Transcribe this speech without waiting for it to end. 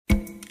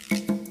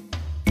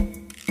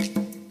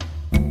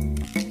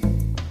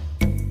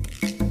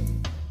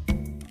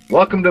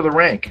Welcome to The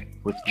Rank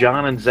with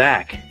John and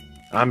Zach.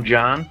 I'm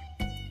John.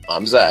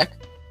 I'm Zach.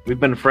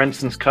 We've been friends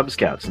since Cub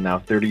Scouts, and now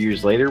 30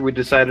 years later, we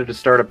decided to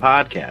start a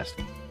podcast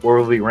where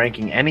we'll be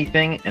ranking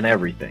anything and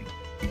everything.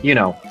 You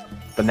know,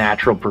 the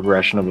natural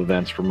progression of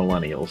events for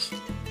millennials.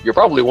 You're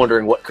probably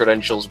wondering what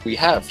credentials we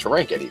have to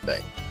rank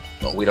anything.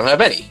 Well, we don't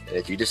have any. And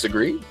if you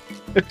disagree,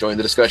 join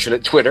the discussion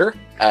at Twitter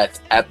at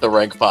The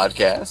Rank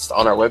Podcast,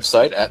 on our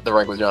website at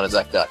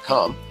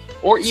therankwithjohnandzach.com,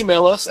 or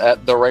email us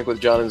at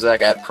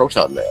therankwithjohnandzach at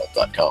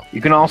protonmail.com.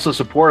 You can also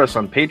support us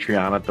on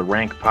Patreon at The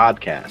Rank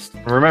Podcast.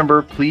 And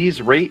remember,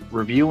 please rate,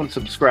 review, and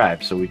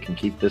subscribe so we can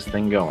keep this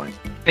thing going.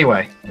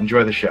 Anyway,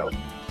 enjoy the show.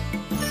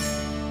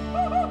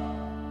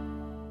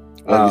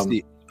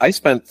 I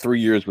spent 3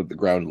 years with the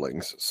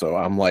Groundlings, so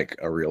I'm like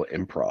a real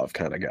improv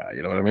kind of guy.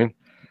 You know what I mean?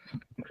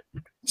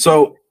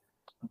 So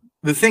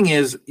the thing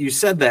is, you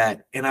said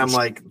that, and I'm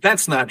like,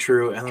 that's not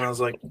true. And then I was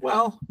like,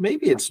 well,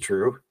 maybe it's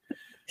true.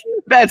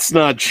 That's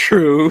not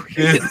true.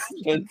 I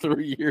spent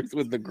 3 years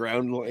with the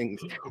Groundlings.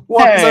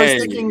 Well, hey.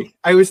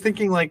 I was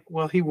thinking like,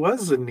 well, he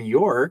was in New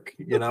York,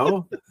 you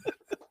know,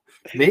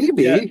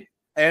 maybe. Yeah.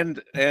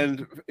 And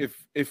if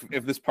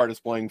this part is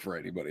playing for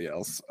anybody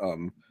else,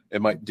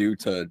 it might do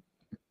to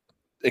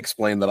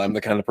explain that I'm the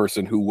kind of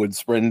person who would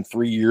spend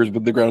 3 years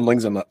with the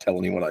Groundlings and not tell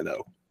anyone I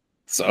know.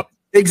 So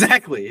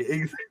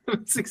exactly,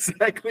 that's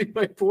exactly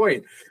my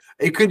point.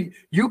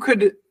 You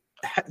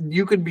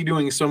could be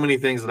doing so many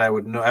things that I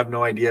would have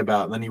no idea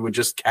about, and then you would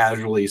just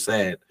casually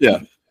say it.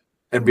 Yeah.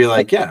 And be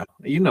like, yeah,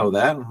 you know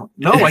that.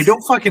 No, I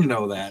don't fucking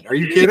know that. Are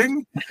you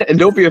kidding? And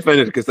don't be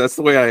offended, because that's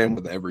the way I am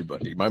with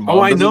everybody. My mom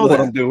I know what that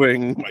I'm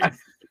doing.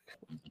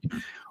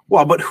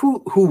 Well, but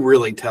who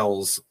really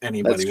tells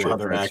anybody That's true. what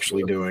they're That's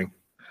actually true. doing?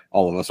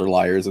 All of us are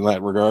liars in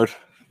that regard.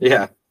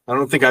 Yeah. I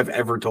don't think I've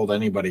ever told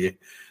anybody,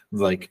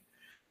 like,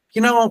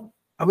 you know,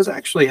 I was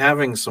actually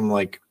having some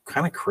like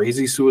kind of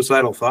crazy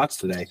suicidal thoughts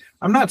today.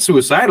 I'm not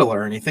suicidal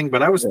or anything,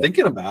 but I was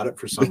thinking about it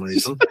for some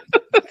reason.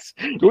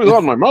 It was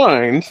on my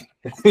mind.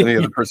 And the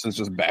other person's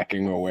just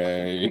backing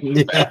away.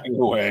 Yeah. Backing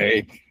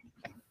away.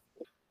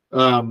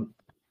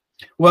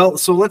 Well,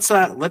 so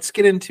let's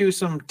get into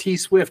some T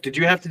Swift. Did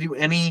you have to do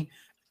any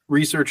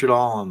research at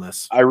all on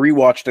this? I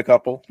rewatched a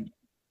couple.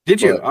 Did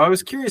you? I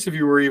was curious if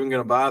you were even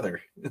going to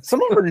bother.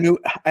 Some of her I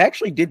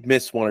actually did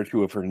miss one or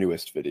two of her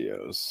newest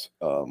videos.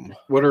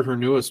 What are her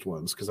newest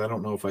ones? Because I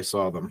don't know if I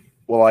saw them.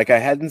 Well, like I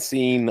hadn't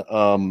seen.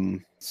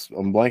 I'm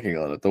blanking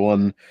on it. The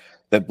one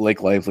that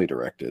Blake Lively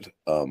directed.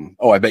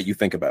 I Bet You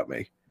Think About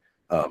Me.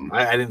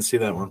 I didn't see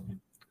that one.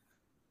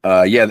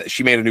 Yeah,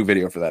 she made a new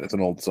video for that. It's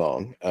an old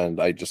song,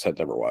 and I just had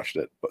never watched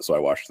it, but so I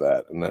watched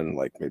that, and then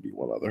like maybe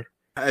one other.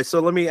 So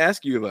let me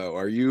ask you though: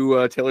 are you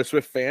a Taylor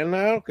Swift fan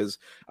now? Because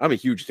I'm a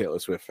huge Taylor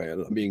Swift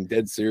fan. I'm being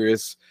dead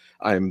serious.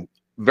 I'm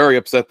very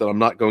upset that I'm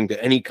not going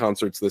to any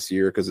concerts this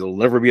year because it'll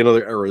never be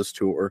another Eras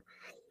tour.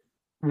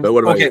 But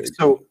what about you?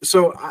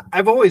 So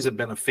I've always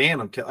been a fan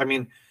of Taylor. I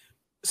mean,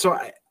 so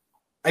I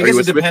guess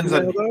it depends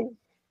on.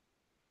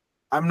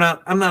 I'm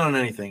not on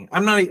anything.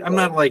 I'm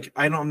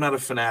not a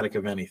fanatic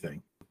of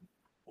anything.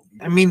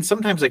 I mean,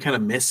 sometimes I kind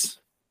of miss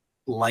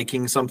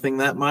liking something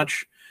that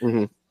much.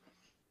 Mm-hmm.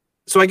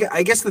 So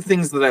I guess the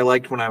things that I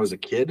liked when I was a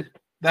kid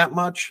that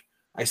much,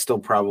 I still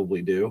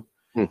probably do.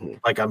 Mm-hmm.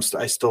 Like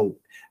I still,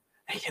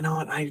 you know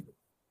what, I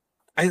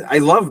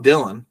love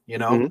Dylan, you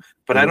know,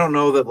 but I don't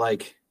know that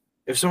like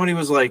if somebody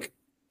was like,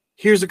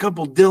 here's a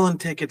couple Dylan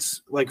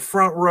tickets, like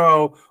front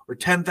row or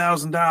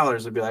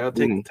 $10,000, I'd be like, I'll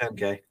take the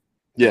 10K.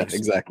 Yeah, Thanks.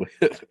 Exactly.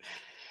 I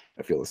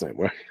feel the same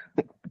way.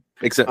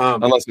 Except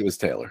unless it was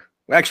Taylor.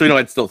 Actually, no,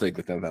 I'd still take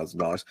the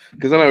 $10,000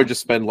 because then I would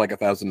just spend like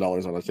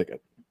 $1,000 on a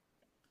ticket.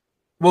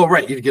 Well,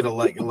 right, you'd get a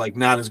like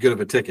not as good of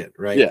a ticket,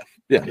 right? Yeah.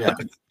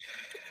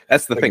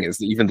 That's the thing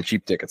is even the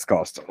cheap tickets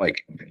cost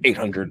like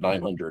 $800,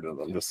 $900, and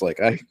I'm just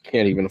like I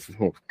can't even.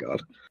 Oh God!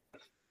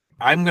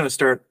 I'm gonna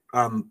start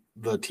on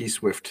the T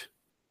Swift.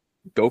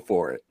 Go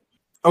for it.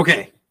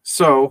 Okay,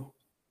 so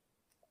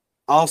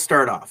I'll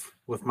start off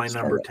with my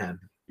number 10.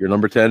 Your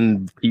number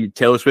 10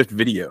 Taylor Swift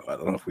video. I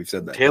don't know if we've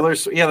said that.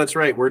 Yeah, that's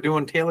right. We're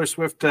doing Taylor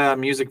Swift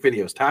music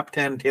videos. Top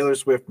 10 Taylor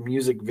Swift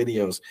music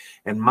videos,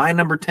 and my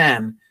number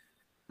 10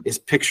 is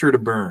Picture to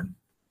Burn.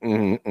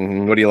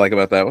 Mm-hmm. What do you like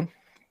about that one?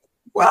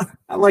 Well,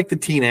 I like the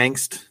teen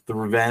angst, the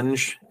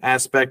revenge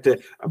aspect.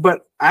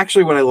 But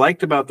actually, what I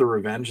liked about the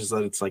revenge is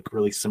that it's like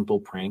really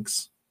simple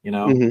pranks, you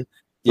know? Mm-hmm.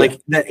 Yeah.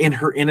 Like that in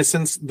her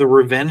innocence, the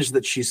revenge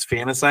that she's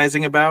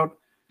fantasizing about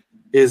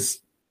is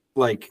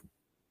like,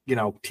 you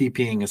know,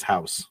 TPing his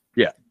house.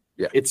 Yeah.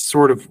 It's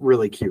sort of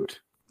really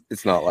cute.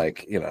 It's not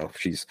like, you know,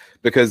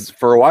 because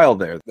for a while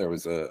there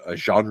was a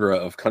genre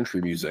of country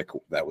music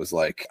that was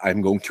like,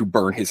 I'm going to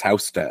burn his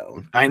house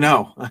down. I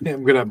know.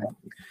 I'm gonna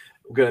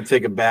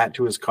take a bat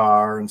to his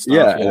car and stuff.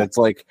 Yeah, and it's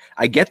like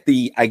I get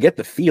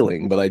the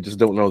feeling, but I just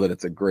don't know that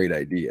it's a great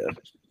idea.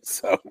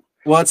 So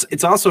well,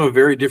 it's also a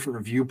very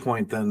different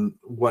viewpoint than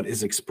what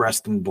is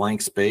expressed in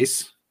Blank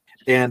Space.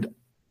 And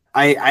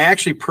I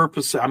actually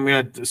I'm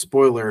gonna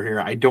spoiler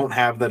here. I don't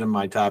have that in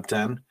my top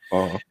 10.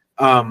 Uh-huh.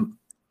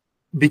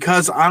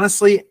 Because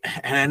honestly,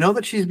 and I know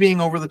that she's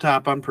being over the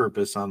top on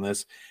purpose on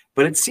this,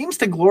 but it seems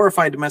to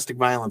glorify domestic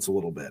violence a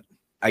little bit.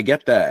 I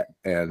get that,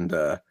 and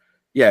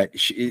yeah,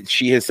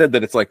 she has said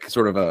that it's like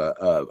sort of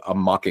a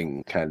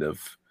mocking kind of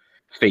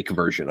fake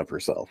version of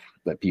herself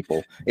that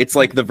people. It's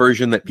like the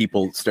version that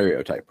people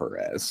stereotype her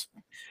as.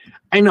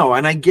 I know,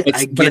 and I get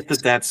that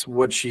that's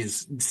what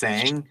she's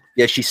saying.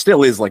 Yeah, she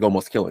still is like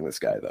almost killing this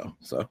guy though.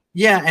 So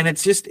yeah, and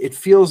it's just it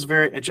feels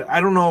very. I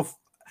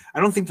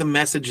don't think the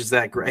message is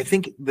that great. I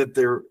think that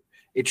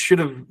it should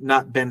have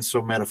not been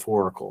so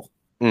metaphorical.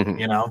 Mm-hmm.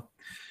 You know,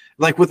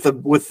 like with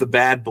the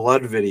bad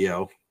blood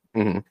video.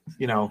 Mm-hmm.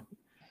 You know,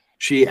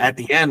 she at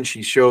the end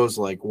she shows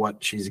like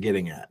what she's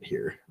getting at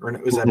here. Or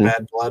was that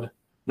Bad Blood?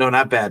 No,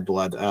 not Bad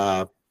Blood.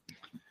 The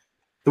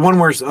one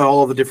where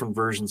all the different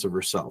versions of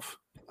herself.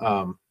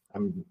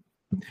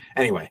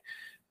 Anyway,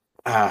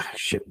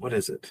 shit. What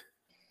is it?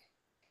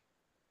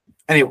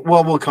 Anyway,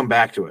 well, we'll come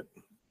back to it.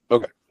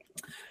 Okay.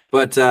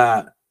 But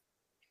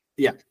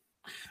yeah,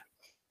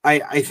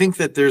 I think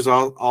that there's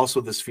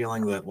also this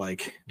feeling that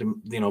like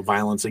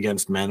violence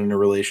against men in a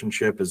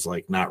relationship is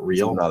like not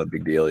real, it's not a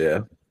big deal, yeah.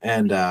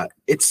 And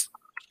it's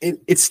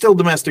still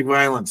domestic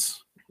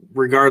violence,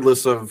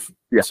 regardless of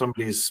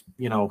somebody's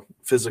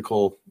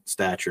physical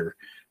stature.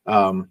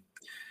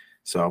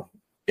 So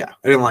yeah,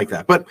 I didn't like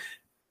that, but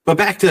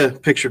back to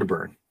Picture to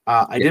Burn.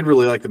 I did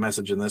really like the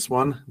message in this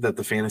one that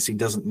the fantasy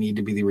doesn't need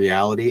to be the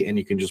reality, and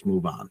you can just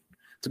move on.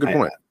 It's a good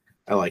point.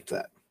 I liked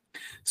that.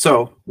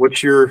 So,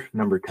 what's your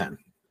number 10?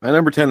 My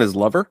number 10 is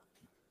Lover,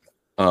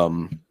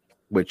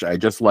 which I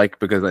just like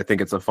because I think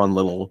it's a fun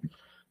little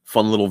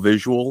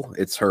visual.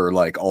 It's her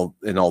like all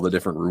in all the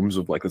different rooms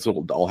of like this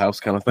little dollhouse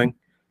kind of thing.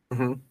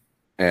 Mm-hmm.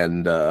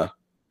 And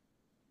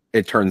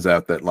it turns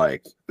out that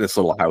like this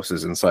little house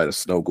is inside a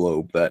snow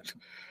globe that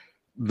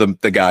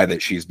the guy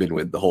that she's been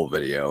with the whole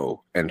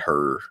video and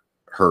her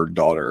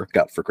daughter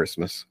got for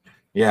Christmas.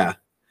 Yeah.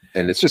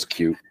 And it's just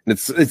cute.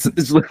 It's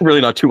really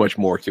not too much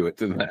more to it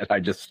than that.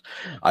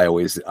 I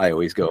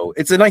always go.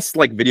 It's a nice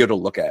like video to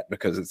look at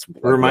because it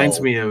reminds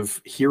me of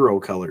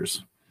Hero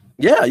colors.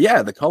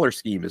 Yeah. The color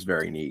scheme is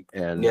very neat,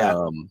 and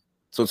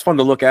so it's fun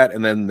to look at.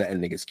 And then the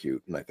ending is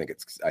cute, and I think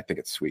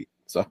it's sweet.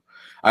 So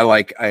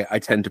I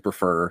tend to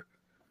prefer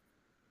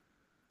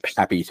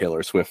happy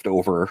Taylor Swift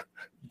over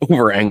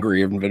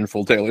angry and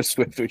vengeful Taylor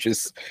Swift, which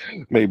is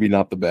maybe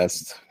not the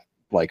best.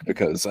 Like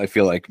because I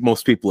feel like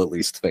most people at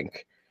least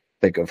think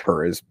of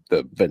her as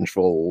the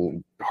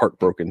vengeful,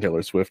 heartbroken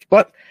Taylor Swift,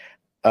 but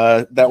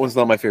that was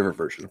not my favorite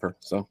version of her.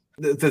 So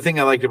the thing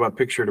I liked about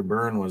Picture to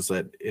Burn was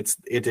that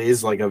it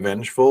is like a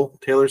vengeful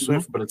Taylor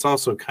Swift, but it's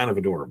also kind of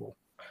adorable.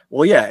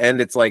 Well, yeah,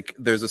 and it's like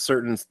there's a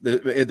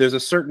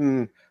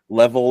certain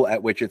level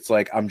at which it's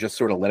like I'm just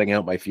sort of letting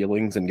out my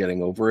feelings and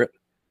getting over it,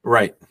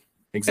 right?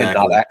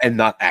 Exactly, and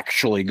not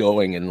actually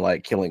going and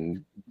like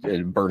killing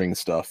and burning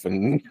stuff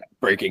and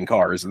breaking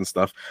cars and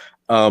stuff.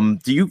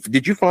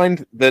 Did you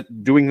find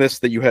that doing this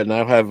that you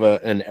now have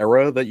an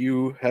era that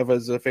you have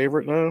as a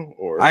favorite now?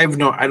 Or I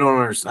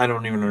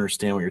don't even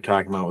understand what you're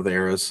talking about with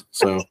eras.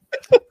 So,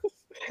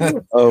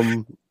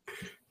 well,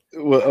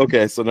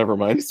 okay, so never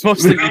mind. It's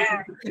mostly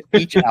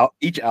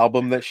each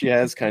album that she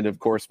has kind of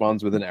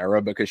corresponds with an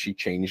era because she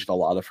changed a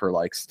lot of her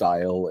like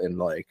style and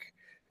like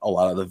a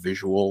lot of the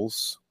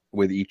visuals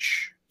with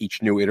each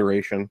new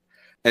iteration.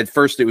 At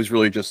first, it was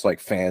really just like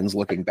fans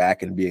looking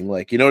back and being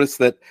like, you notice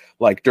that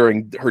like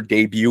during her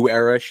debut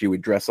era, she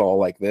would dress all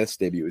like this.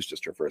 Debut is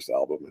just her first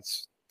album.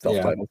 It's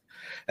self-titled.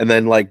 Yeah. And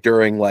then like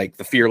during like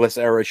the Fearless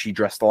era, she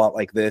dressed a lot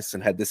like this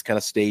and had this kind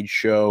of stage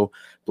show,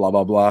 blah,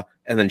 blah, blah.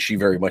 And then she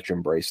very much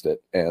embraced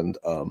it. And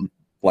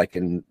like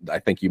I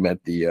think you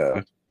meant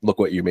the Look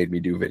What You Made Me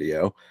Do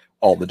video.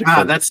 All the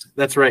different...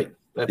 that's right.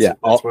 That's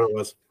what it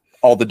was.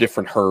 All the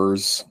different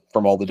hers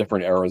from all the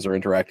different eras are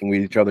interacting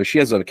with each other. She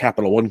has a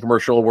Capital One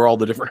commercial where all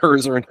the different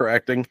hers are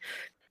interacting.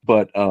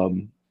 But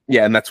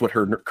yeah, and that's what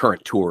her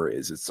current tour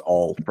is. It's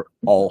all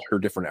her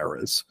different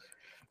eras.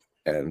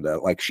 And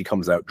like she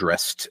comes out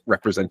dressed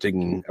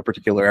representing a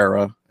particular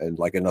era, and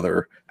like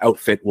another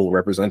outfit will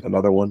represent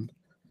another one.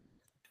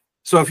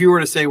 So if you were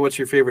to say what's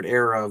your favorite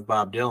era of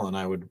Bob Dylan,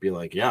 I would be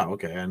like, yeah,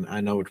 okay, and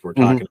I know what we're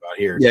talking about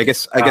here. Yeah, I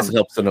guess it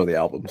helps to know the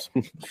albums.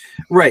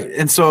 Right.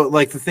 And so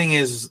like the thing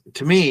is,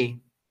 to me,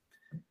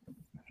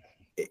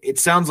 it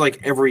sounds like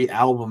every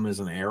album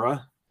is an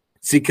era.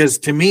 See, because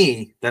to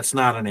me, that's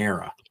not an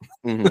era.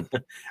 Mm-hmm.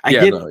 I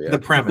get the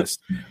premise,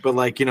 but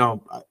like,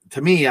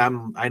 to me, I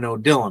know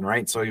Dylan,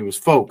 right? So he was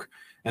folk,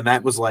 and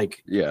that was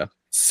like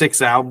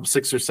 6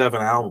 or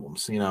 7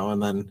 albums,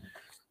 and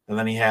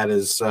then he had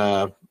his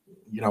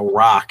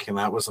rock, and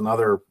that was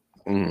another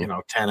 10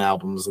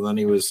 albums, and then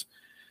he was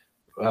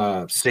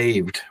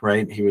saved,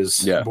 right? He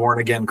was born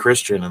again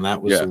Christian, and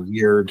that was a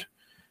weird.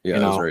 Yeah,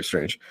 that was very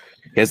strange.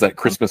 He has that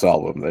Christmas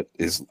album that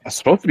is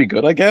supposed to be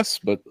good, I guess,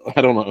 but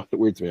I don't know. It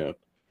weirds me out.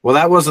 Well,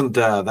 that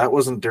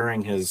wasn't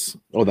during his.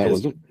 Oh, that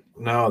wasn't.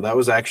 No, that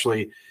was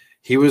actually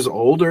he was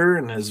older,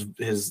 and his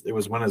it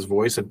was when his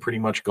voice had pretty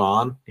much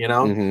gone,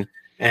 and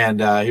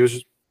he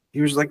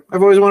was like,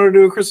 I've always wanted to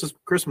do a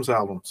Christmas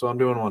album, so I'm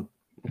doing one.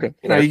 Okay.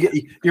 You know,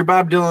 you're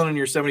Bob Dylan and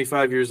you're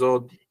 75 years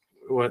old.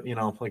 What, you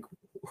know, like,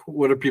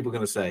 what are people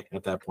going to say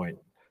at that point?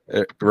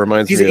 It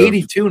reminds He's me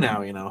 82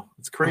 now, you know.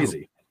 It's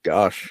crazy. Oh,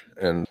 gosh,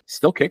 and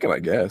still kicking, I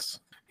guess.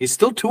 He's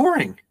still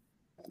touring.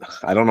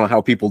 I don't know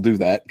how people do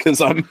that because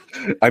I'm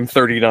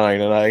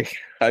 39 and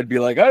I'd be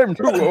like, I'm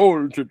too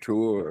old to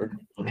tour.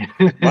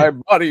 My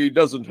body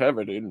doesn't have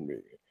it in me.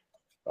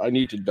 I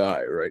need to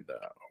die right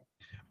now.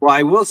 Well,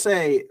 I will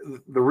say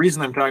the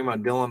reason I'm talking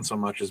about Dylan so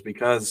much is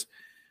because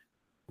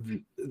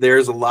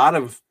there's a lot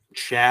of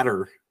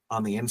chatter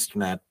on the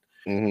internet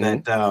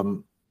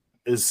that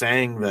is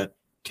saying that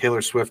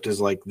Taylor Swift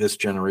is like this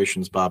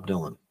generation's Bob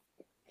Dylan.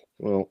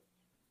 Well,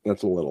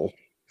 that's a little.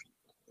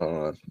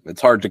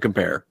 It's hard to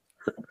compare.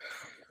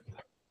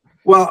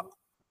 Well,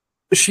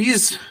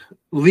 she's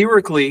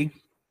lyrically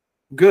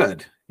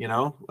good, you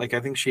know. Like I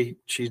think she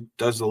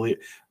does the.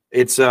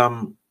 It's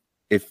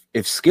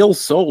If skills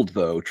sold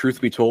though,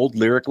 truth be told,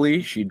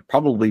 lyrically, she'd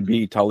probably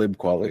be Talib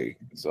Kweli.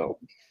 So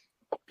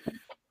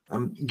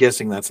I'm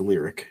guessing that's a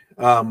lyric.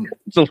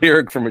 It's a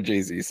lyric from a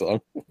Jay-Z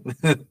song.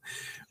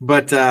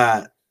 But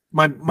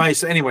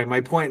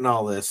my point in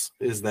all this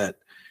is that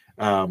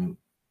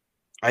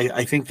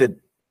I think that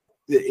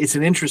it's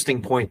an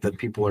interesting point that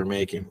people are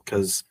making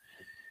because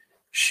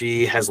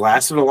she has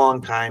lasted a long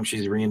time.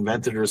 She's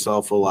reinvented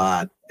herself a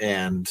lot,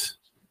 and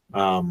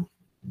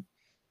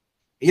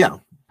yeah,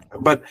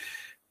 but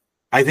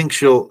I think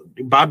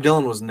Bob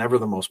Dylan was never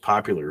the most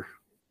popular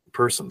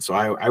person, so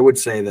I would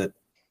say that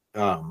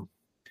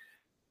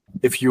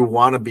if you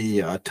want to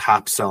be a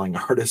top selling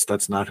artist,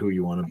 that's not who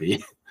you want to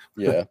be.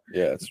 Yeah,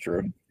 it's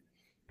true.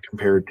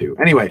 Compared to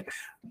anyway,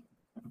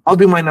 I'll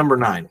do my number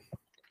 9.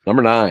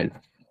 Number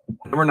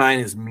 9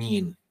 is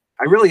Mean.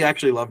 I really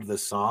actually loved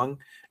this song,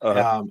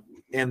 and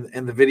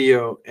the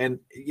video, and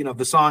you know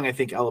the song I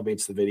think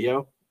elevates the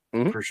video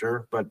for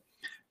sure, but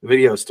the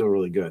video is still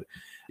really good.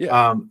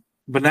 Yeah.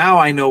 But now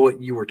I know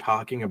what you were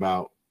talking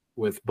about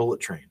with Bullet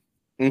Train.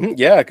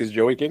 Yeah, because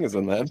Joey King is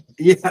in that.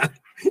 Yeah,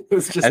 it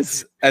was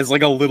just as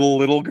like a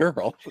little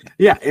girl.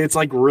 Yeah, it's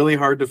like really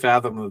hard to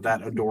fathom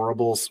that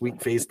adorable,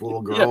 sweet-faced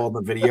little girl in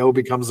the video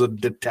becomes a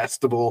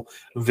detestable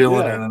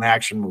villain in an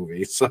action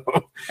movie. So,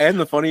 and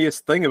the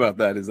funniest thing about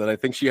that is that I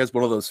think she has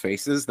one of those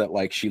faces that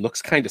like she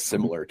looks kind of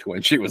similar to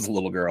when she was a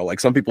little girl. Like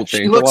some people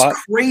change she looks a lot.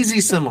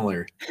 Crazy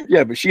similar.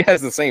 Yeah, but she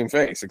has the same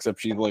face except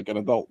she's like an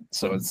adult.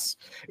 So it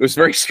was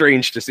very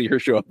strange to see her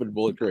show up in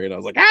Bullet Train. I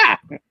was like,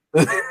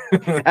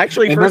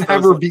 Actually, and then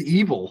have her be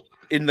evil.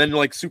 And then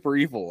like super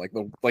evil,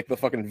 like the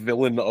fucking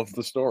villain of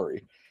the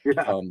story.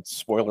 Yeah.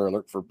 Spoiler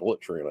alert for Bullet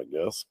Train, I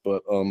guess.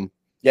 But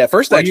yeah,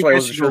 first actually I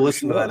was sure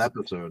listen to that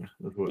episode.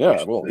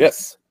 Yeah, well,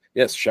 yes.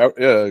 Shout.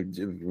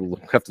 We'll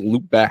have to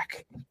loop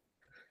back.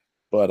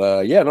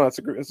 But yeah, no, it's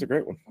a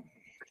great one.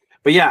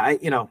 But yeah,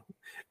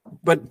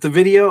 but the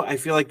video, I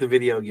feel like the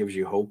video gives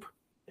you hope,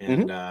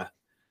 and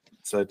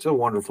so it's a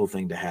wonderful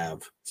thing to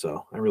have.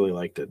 So I really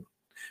liked it.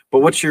 But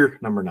what's your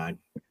number 9?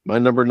 My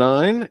number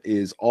 9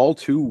 is All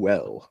Too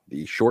Well,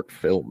 the short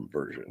film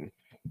version.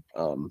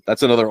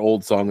 That's another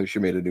old song that she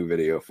made a new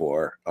video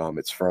for.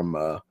 It's from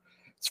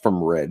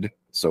Red.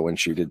 So when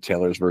she did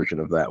Taylor's version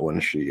of that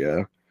one, she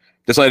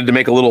decided to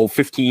make a little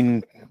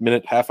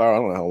 15-minute, half hour, I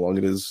don't know how long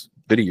it is,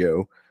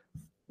 video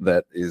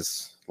that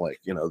is like,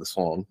 the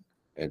song,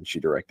 and she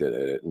directed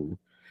it, and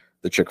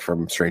the chick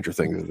from Stranger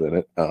Things is in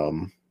it.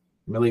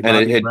 Millie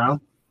Bobby Brown?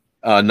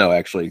 No,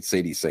 actually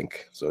Sadie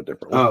Sink, so a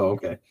different one. Oh,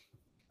 okay.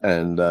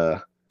 And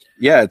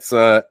yeah, it's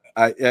I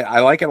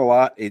like it a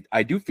lot.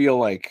 I do feel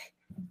like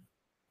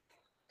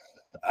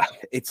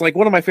it's like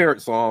one of my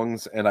favorite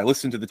songs, and I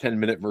listen to the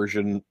 10-minute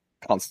version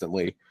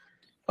constantly.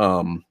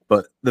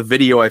 But the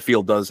video I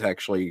feel does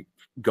actually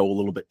go a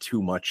little bit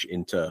too much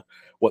into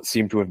what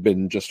seemed to have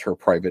been just her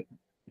private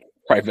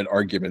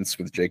arguments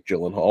with Jake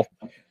Gyllenhaal,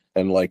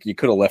 and like you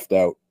could have left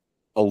out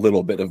a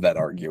little bit of that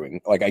arguing.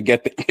 Like I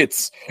get that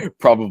it's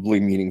probably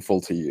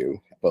meaningful to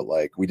you, but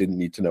like we didn't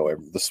need to know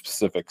the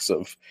specifics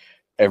of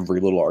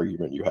every little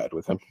argument you had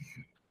with him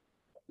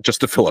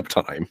just to fill up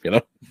time,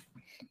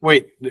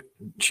 Wait,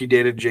 she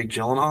dated Jake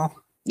Gyllenhaal?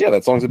 Yeah,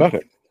 that song's about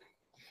it.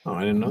 Oh,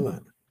 I didn't know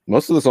that.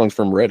 Most of the songs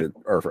from Reddit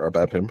are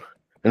about him.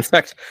 In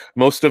fact,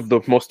 most of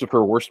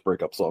her worst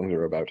breakup songs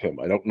are about him.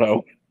 I don't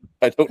know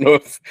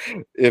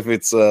if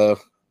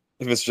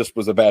it's just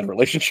was a bad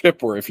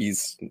relationship or if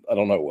he's, I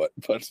don't know what,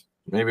 but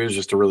maybe it was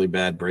just a really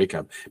bad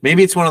breakup.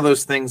 Maybe it's one of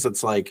those things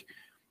that's like,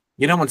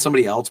 when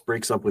somebody else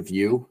breaks up with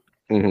you,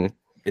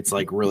 it's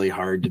like really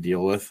hard to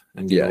deal with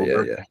and get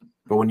over. Yeah.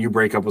 But when you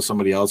break up with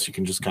somebody else, you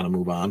can just kind of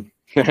move on.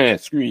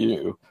 Screw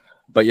you.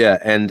 But yeah,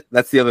 and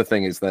that's the other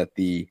thing is that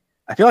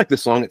I feel like the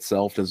song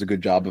itself does a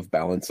good job of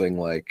balancing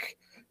like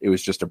it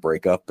was just a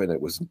breakup and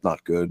it was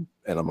not good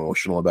and I'm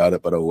emotional about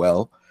it, but oh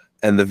well.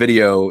 And the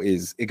video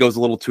it goes a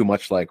little too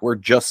much like we're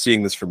just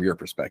seeing this from your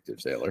perspective,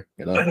 Taylor,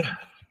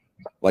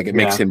 Like it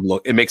makes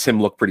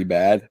him look pretty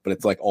bad, but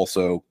it's like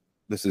also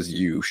this is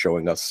you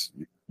showing us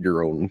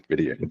your own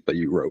video that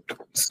you wrote.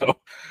 So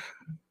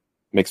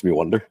makes me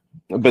wonder.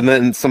 But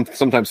then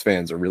sometimes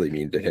fans are really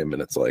mean to him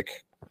and it's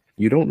like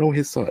you don't know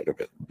his side of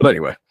it. But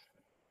anyway.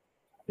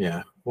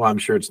 Yeah. Well, I'm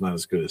sure it's not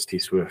as good as T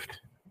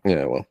Swift.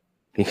 Yeah, well,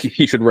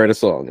 he should write a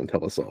song and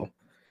tell us all.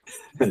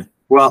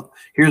 Well,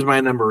 here's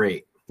my number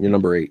 8. Your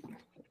number 8.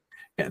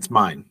 Yeah, it's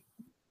mine.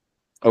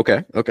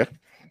 Okay.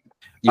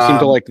 You seem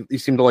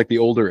to like the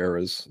older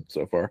eras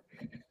so far.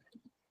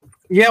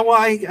 Yeah, well,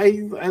 I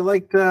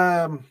liked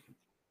you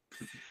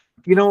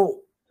know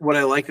what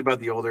I liked about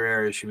the older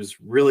era, she was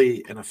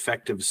really an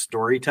effective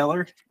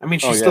storyteller. I mean,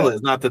 she still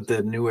is. Not that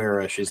the new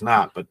era she's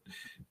not, but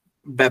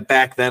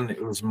back then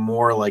it was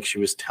more like she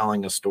was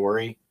telling a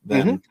story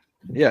than.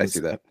 Yeah, I see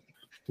that.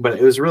 But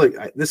it was really,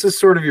 this is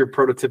sort of your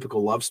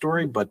prototypical love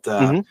story, but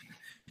the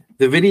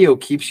video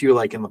keeps you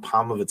like in the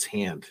palm of its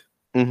hand.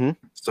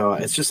 So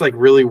it's just like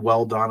really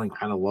well done and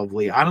kind of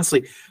lovely.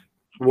 Honestly,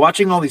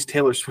 watching all these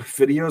Taylor Swift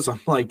videos,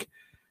 I'm like,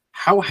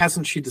 how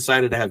hasn't she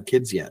decided to have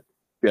kids yet?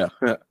 Yeah.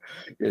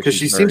 Because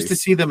she seems to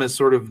see them as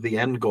sort of the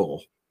end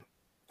goal.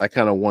 I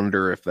kind of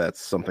wonder if that's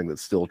something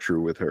that's still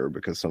true with her,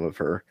 because some of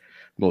her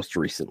most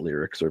recent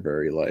lyrics are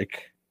very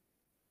like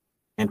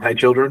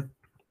anti-children.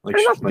 Like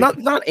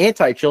not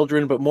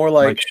anti-children, but more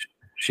like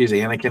she's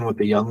Anakin with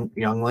the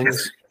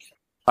younglings.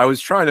 I was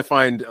trying to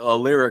find a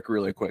lyric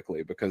really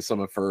quickly because some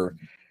of her,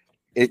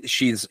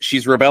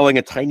 she's rebelling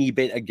a tiny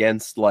bit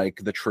against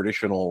like the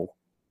traditional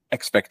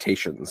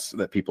expectations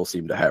that people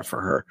seem to have for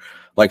her.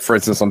 Like, for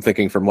instance, I'm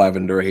thinking from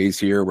Lavender Haze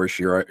here, where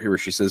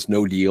she says,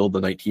 "No deal, the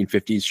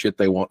 1950s shit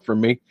they want from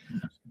me."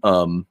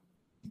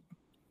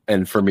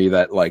 And for me,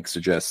 that like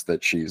suggests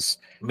that she's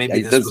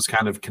this was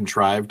kind of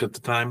contrived at the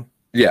time.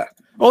 Yeah.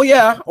 Oh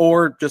yeah.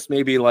 Or just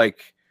maybe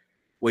like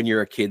when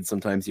you're a kid,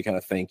 sometimes you kind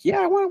of think, yeah,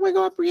 I want to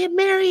go up and get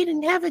married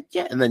and have it.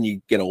 Yeah. And then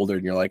you get older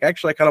and you're like,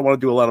 actually, I kind of want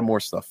to do a lot of more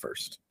stuff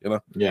first, you know?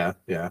 Yeah.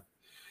 Yeah.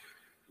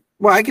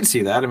 Well, I can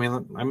see that. I mean,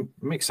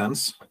 it makes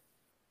sense.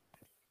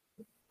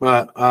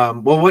 But,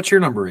 well, what's your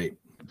number 8?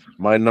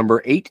 My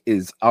number 8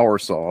 is Our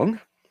Song,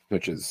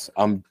 which is,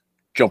 I'm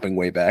jumping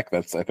way back.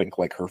 That's, I think,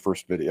 like her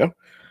first video.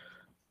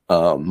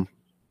 I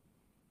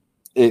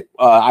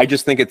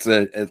just think it's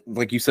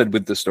like you said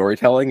with the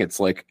storytelling, it's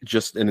like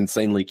just an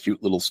insanely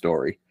cute little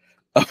story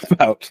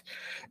about,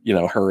 you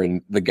know, her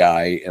and the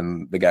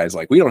guy's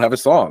like, we don't have a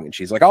song, and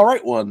she's like, I'll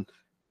write one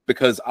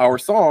because our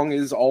song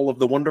is all of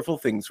the wonderful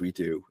things we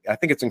do. I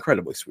think it's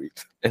incredibly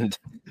sweet, and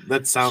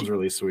that sounds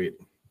really sweet.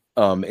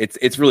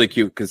 It's really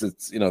cute because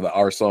it's, you know,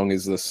 our song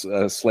is this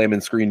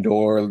slamming screen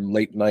door,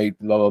 late night,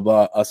 blah blah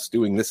blah, us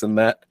doing this and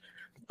that,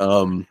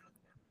 and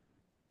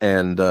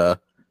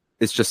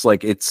it's just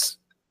like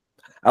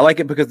I like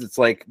it because it's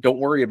like, don't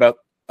worry about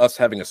us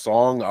having a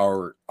song.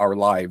 Our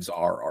lives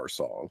are our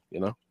song, you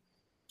know?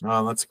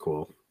 Oh, that's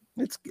cool.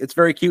 It's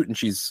very cute, and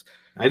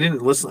I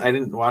didn't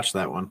watch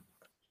that one.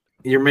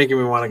 You're making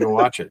me want to go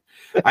watch it.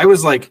 I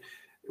was like,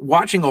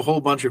 watching a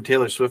whole bunch of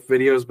Taylor Swift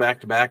videos back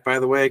to back, by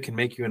the way, can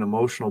make you an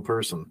emotional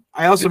person.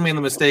 I also made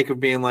the mistake of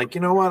being like,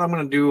 you know what, I'm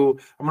gonna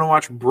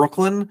watch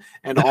Brooklyn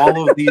and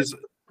all of these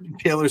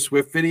Taylor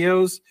Swift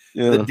videos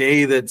the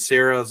day that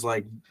Sarah's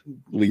like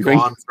leaving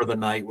gone for the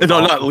night. No,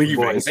 not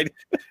leaving.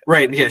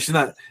 Right? Yeah, she's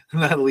not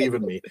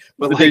leaving me.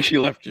 But the day she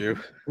left you.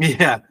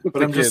 Yeah,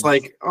 but I'm just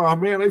like, oh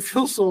man, I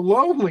feel so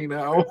lonely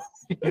now.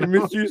 I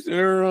miss you,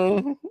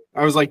 Sarah.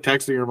 I was like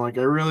texting her. I'm like,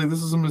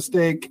 this is a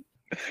mistake.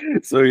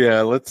 So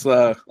yeah, let's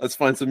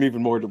find some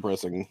even more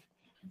depressing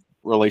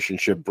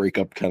relationship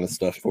breakup kind of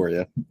stuff for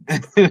you.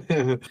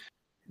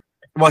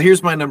 Well,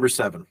 here's my number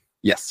 7.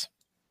 Yes.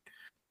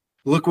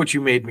 Look What You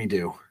Made Me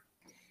Do.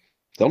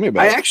 Tell me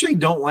about it. I actually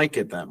don't like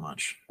it that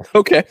much.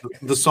 Okay.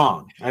 The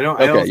song. I don't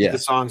think the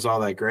song's all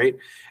that great.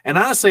 And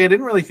honestly, I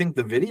didn't really think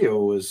the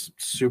video was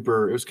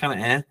super. It was kind of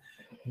eh.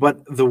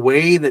 But the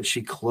way that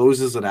she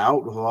closes it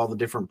out with all the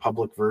different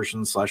public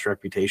versions /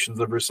 reputations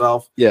of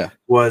herself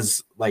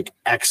was like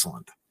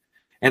excellent.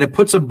 And it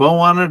puts a bow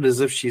on it as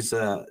if she's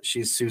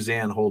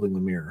Suzanne holding the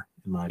mirror,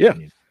 in my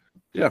opinion.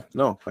 Yeah,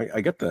 no,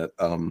 I get that.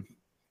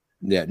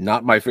 Yeah,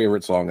 not my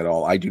favorite song at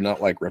all. I do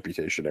not like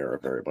Reputation Era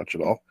very much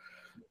at all.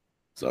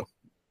 So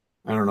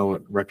I don't know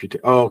what Reputation.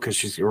 Oh, because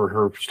she's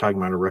talking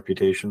about her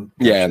reputation.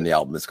 Yeah, and the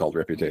album is called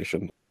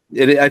Reputation.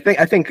 I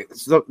think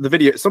so the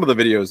video, some of the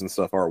videos and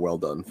stuff are well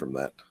done from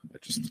that.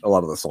 A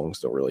lot of the songs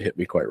don't really hit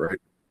me quite right.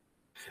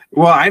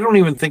 Well, I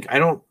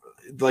don't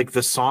like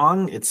the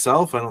song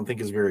itself. I don't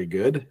think is very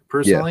good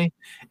personally,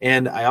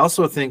 and I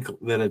also think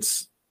that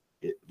it's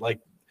like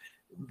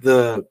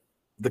the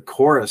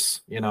chorus,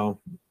 you know,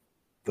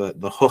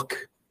 the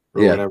hook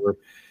or whatever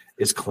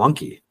is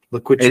clunky.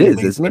 Look what you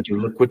made me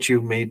do. Look what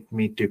you made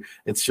me do.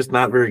 It's just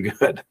not very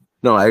good.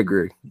 No, I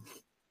agree.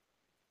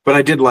 But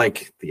I did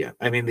like the end.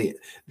 I mean,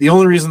 the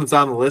only reason it's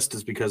on the list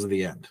is because of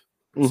the end.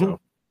 Mm-hmm. So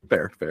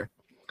fair.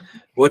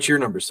 What's your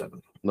number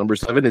 7? Number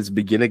 7 is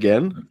Begin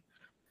Again.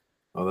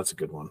 Oh, that's a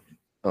good one.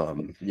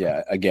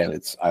 Yeah, again,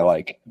 I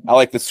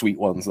like the sweet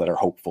ones that are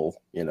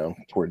hopeful, you know,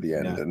 toward the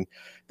end. Yeah. And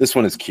this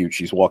one is cute.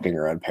 She's walking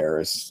around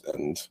Paris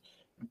and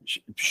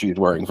she's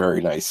wearing very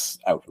nice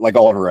like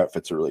all of her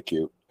outfits are really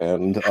cute.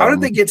 And how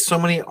did they get so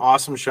many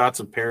awesome shots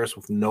of Paris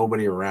with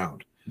nobody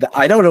around?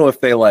 I don't know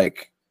if they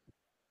like,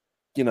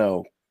 you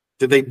know,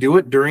 Did they do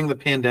it during the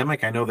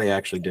pandemic? I know they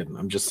actually didn't.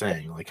 I'm just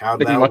saying, like, how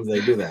did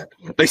they do that?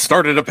 They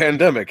started a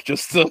pandemic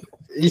just to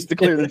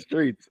clear the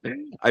streets.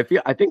 I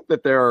think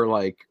that there are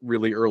like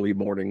really early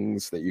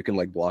mornings that you can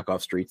like block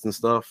off streets and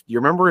stuff. Do you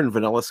remember in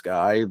Vanilla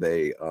Sky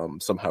they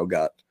somehow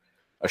got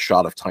a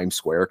shot of Times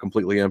Square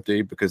completely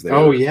empty because they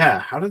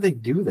how did they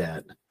do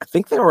that? I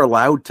think they were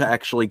allowed to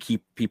actually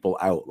keep people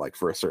out like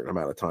for a certain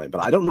amount of time,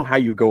 but I don't know how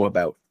you go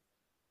about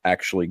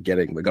actually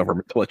getting the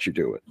government to let you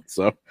do it.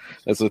 So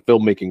that's a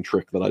filmmaking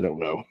trick that I don't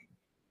know.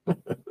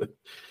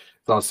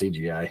 It's all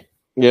CGI.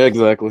 Yeah,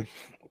 exactly.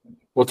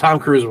 Well, Tom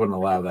Cruise wouldn't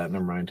allow that.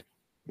 Never mind.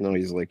 No,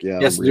 he's like, yeah,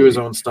 he has to do his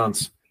own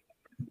stunts,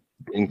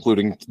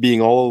 including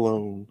being all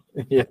alone.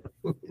 Yeah,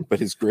 but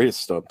his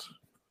greatest stunt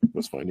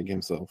was finding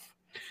himself.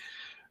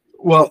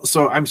 Well,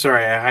 so I'm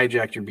sorry I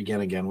hijacked your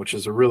Begin Again, which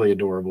is a really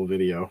adorable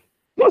video.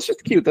 No, it's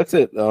just cute. That's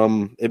it.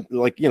 It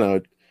like, you know,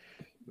 it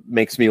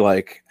makes me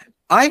like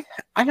I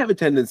have a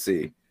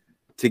tendency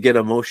to get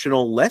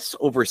emotional less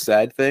over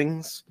sad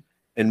things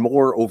and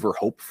more over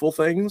hopeful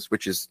things,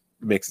 which is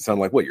makes it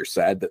sound like what you're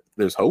sad that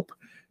there's hope,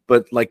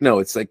 but like no,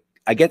 it's like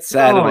I get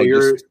sad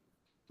and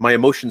my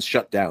emotions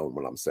shut down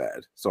when I'm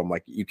sad. So I'm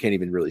like, you can't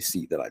even really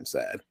see that I'm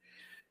sad.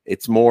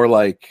 It's more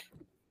like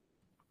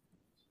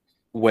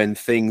when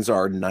things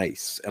are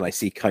nice and I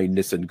see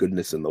kindness and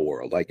goodness in the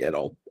world, I get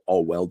all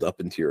welled up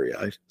and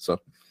teary-eyed. So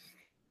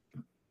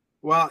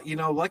well, you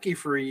know, lucky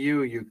for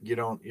you,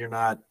 you're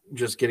not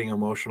just getting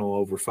emotional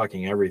over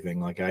fucking everything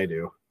like I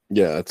do.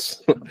 Yeah,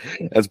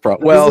 that's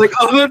probably well. Like,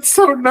 oh, that's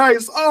so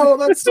nice. Oh,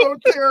 that's so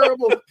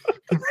terrible.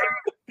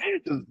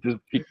 just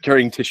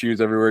carrying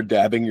tissues everywhere,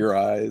 dabbing your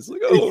eyes.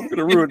 Like, oh, I'm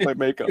gonna ruin my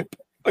makeup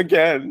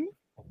again.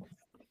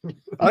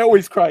 I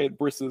always cry at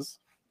brisses.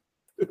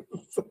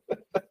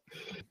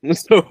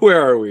 So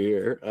where are we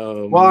here?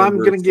 Well, I'm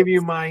gonna give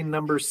you my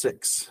number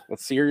 6.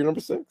 Let's see your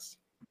number 6.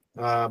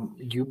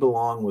 You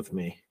Belong With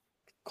Me.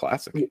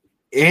 Classic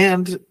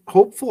and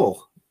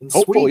hopeful and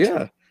sweet.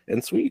 Yeah,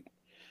 and sweet.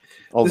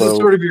 Although, this is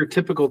sort of your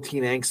typical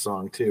teen angst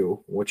song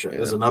too, which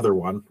is another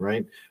one,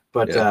 right?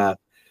 But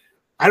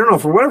I don't know,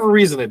 for whatever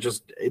reason, it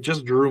just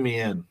drew me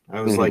in. I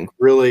was like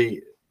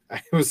really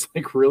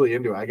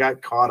into it. I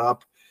got caught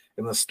up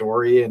in the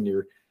story, and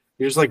you're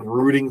just like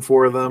rooting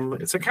for them.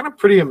 It's kind of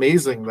pretty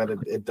amazing that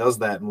it does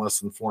that in less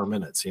than 4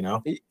 minutes, you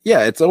know?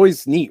 Yeah, it's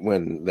always neat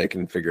when they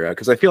can figure out,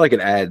 because I feel like it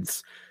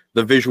adds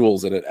the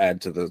visuals that it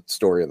add to the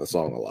story and the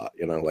song a lot,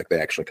 you know, like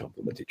they actually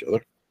complement each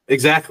other.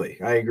 Exactly.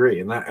 I agree.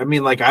 And I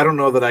mean, like, I don't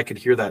know that I could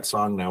hear that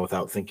song now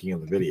without thinking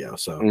of the video.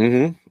 So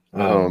now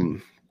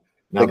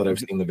that I've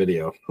seen the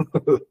video,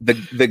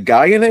 the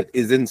guy in it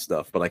is in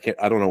stuff, but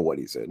I don't know what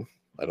he's in.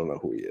 I don't know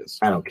who he is.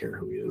 I don't care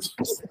who he is.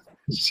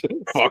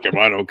 Fuck him.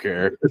 I don't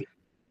care.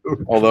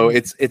 Although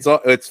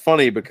it's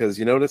funny because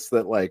you notice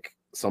that like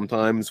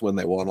sometimes when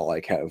they want to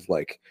like have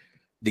like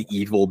the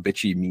evil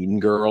bitchy mean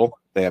girl,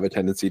 they have a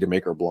tendency to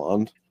make her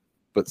blonde.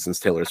 But since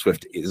Taylor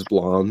Swift is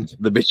blonde,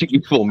 the bitchy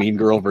evil mean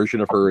girl version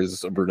of her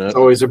is a brunette. It's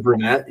always a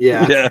brunette.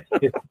 Yeah.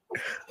 Yeah.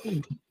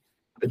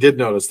 I did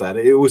notice that.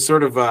 It was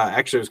sort of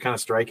actually it was kind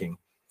of striking.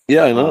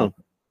 Yeah, I know.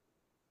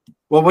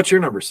 Well, what's your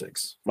number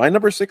 6? My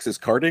number 6 is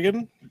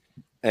Cardigan,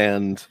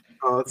 and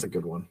that's a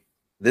good one.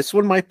 This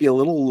one might be a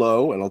little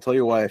low, and I'll tell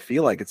you why I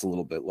feel like it's a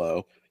little bit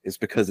low. Is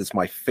because it's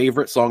my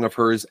favorite song of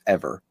hers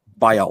ever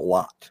by a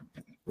lot.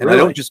 And really? I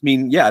don't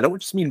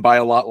just mean by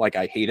a lot like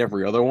I hate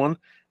every other one.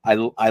 I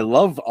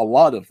love a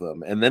lot of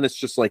them, and then it's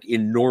just like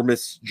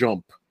enormous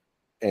jump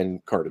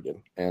and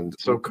Cardigan. And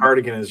so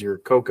Cardigan is your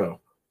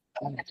Coco.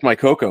 It's my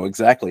Coco,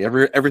 exactly.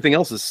 Everything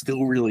else is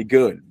still really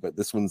good, but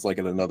this one's like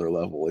at another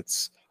level.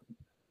 It's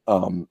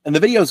and the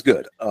video's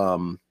good.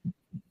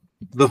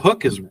 The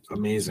hook is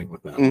amazing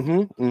with that.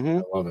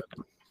 I love it.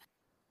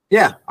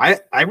 Yeah,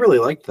 I really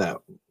liked that.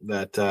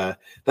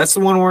 That's the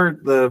one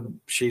where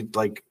she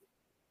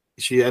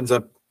ends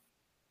up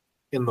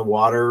in the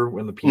water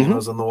when the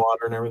piano's in the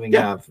water and everything.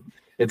 Yeah,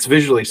 it's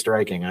visually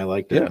striking. I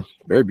liked it. Yeah,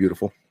 very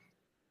beautiful.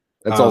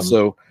 It's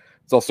also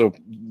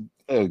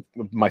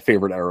my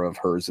favorite era of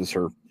hers is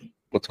her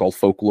what's called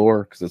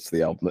Folklore, because it's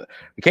the album that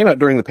it came out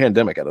during the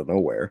pandemic out of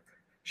nowhere.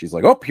 She's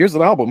like, oh, here's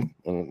an album,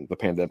 and the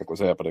pandemic was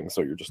happening,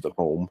 so you're just at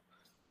home,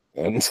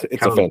 and it's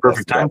kind a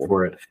perfect time album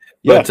for it.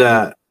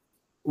 Yeah.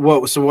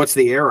 But so what's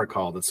the era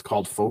called? It's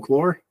called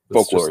Folklore.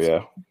 Folklore,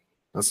 yeah.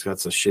 That's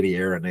a shitty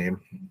era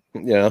name.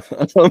 Yeah.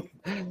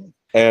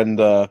 And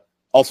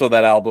also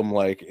that album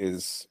like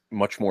is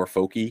much more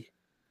folky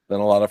than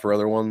a lot of her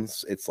other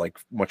ones. It's like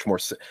much more.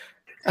 See,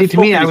 to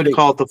me, I would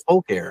call it the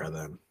folk era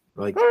then.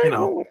 Like, right,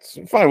 it's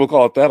fine. We'll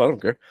call it that. I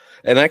don't care.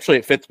 And actually,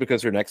 it fits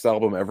because her next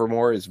album,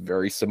 Evermore, is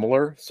very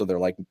similar. So they're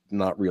like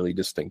not really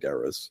distinct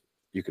eras.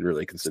 You could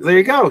really consider. So there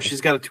you go.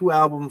 She's got a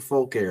 2-album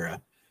folk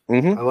era. I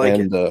like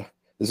it.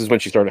 This is when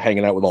she started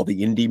hanging out with all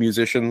the indie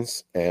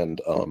musicians. And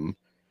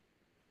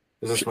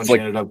is this when she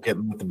ended up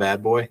getting with the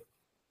bad boy?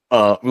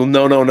 Well,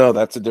 no.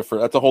 That's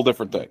a whole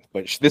different thing.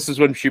 But this is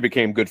when she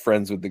became good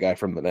friends with the guy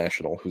from The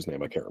National, whose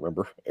name I can't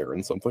remember,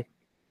 Aaron something.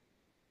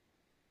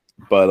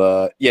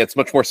 But yeah, it's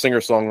much more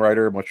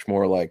singer-songwriter, much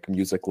more like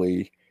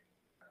musically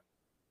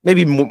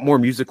maybe more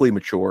musically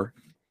mature.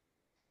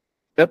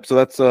 Yep. So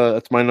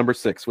that's my number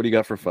 6. What do you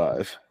got for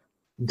 5?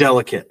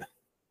 Delicate.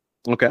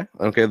 Okay.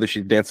 That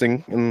she's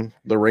dancing in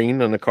the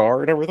rain in a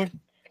car and everything.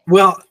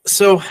 Well,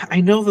 so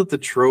I know that the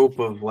trope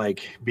of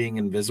like being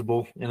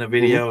invisible in a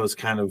video is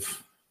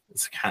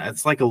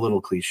it's like a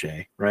little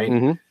cliche, right?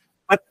 Mm-hmm.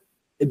 But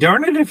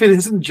darn it if it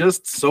isn't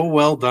just so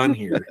well done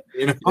here,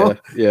 you know?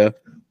 Yeah.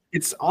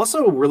 It's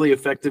also really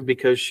effective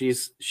because she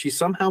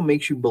somehow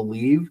makes you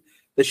believe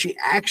that she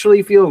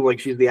actually feels like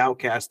she's the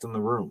outcast in the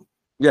room.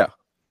 Yeah.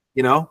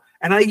 You know?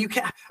 And I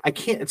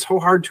can't, it's so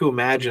hard to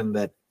imagine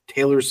that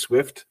Taylor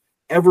Swift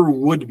ever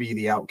would be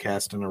the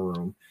outcast in a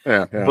room.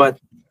 Yeah. But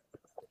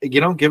you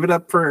don't give it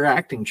up for her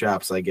acting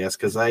chops, I guess,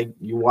 because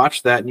you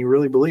watch that and you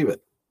really believe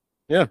it.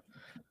 Yeah.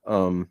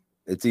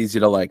 It's easy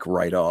to like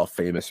write off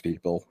famous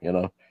people, you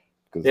know,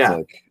 because it's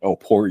like, oh,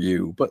 poor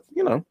you. But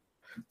you know,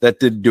 that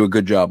did do a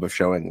good job of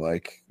showing,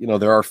 like, you know,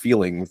 there are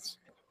feelings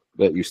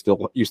that you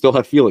still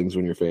have feelings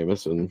when you're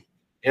famous, and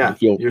you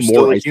feel you're more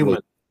still a human.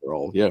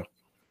 Yeah.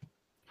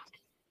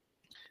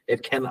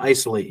 It can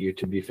isolate you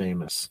to be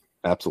famous.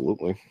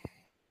 Absolutely.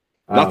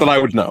 Not that I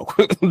would know.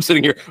 I'm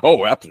sitting here.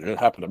 Oh, it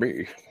happened to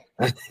me.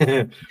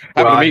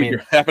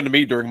 Happened to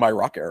me during my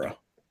rock era.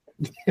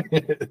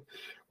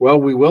 Well,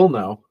 we will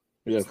know.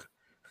 Yeah.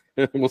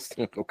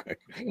 Okay.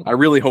 I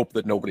really hope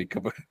that nobody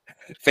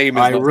fame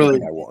is I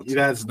want.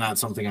 That's not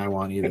something I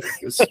want either.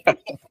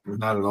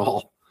 Not at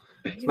all.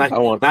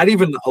 Not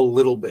even a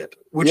little bit.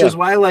 Which is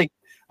why, like,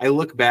 I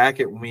look back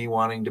at me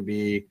wanting to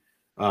be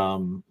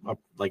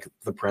like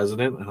the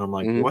president, and I'm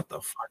like, what the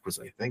fuck was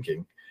I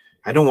thinking?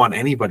 I don't want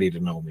anybody to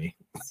know me.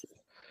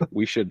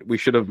 We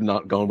should have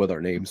not gone with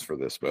our names for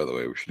this, by the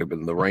way. We should have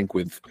been the rank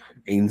with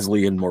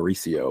Ainsley and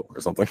Mauricio or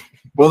something.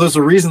 Well, there's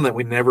a reason that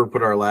we never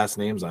put our last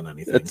names on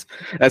anything.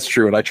 That's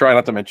true, and I try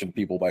not to mention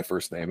people by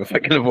first name if I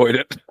can avoid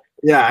it.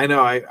 Yeah, I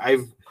know.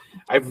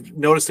 I've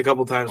noticed a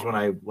couple times when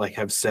I like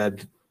have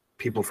said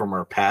people from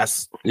our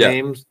past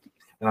names,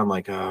 and I'm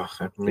like, oh,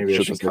 maybe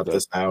I should cut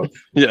this out.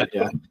 Yeah.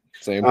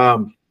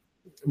 Same.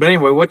 But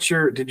anyway,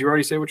 did you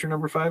already say what your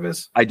number 5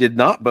 is? I did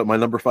not, but my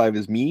number 5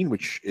 is Mean,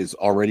 which is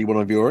already one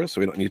of yours, so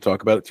we don't need to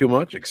talk about it too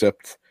much,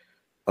 except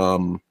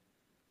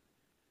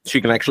she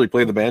can actually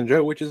play the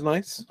banjo, which is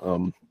nice.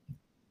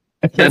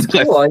 That's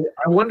cool.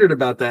 I wondered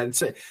about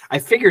that. I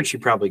figured she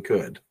probably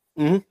could.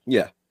 Mm-hmm.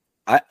 Yeah.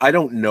 I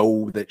don't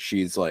know that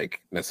she's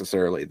like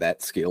necessarily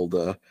that skilled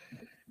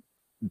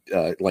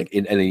like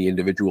in any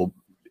individual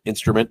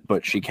instrument,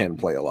 but she can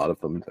play a lot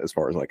of them as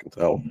far as I can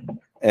tell.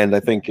 And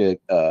I think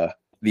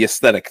the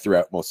aesthetic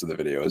throughout most of the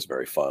video is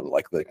very fun,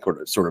 like the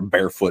sort of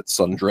barefoot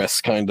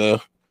sundress kind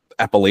of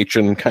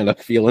Appalachian kind of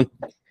feeling.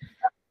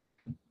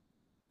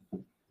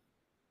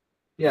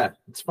 Yeah,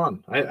 it's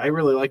fun. I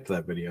really liked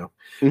that video.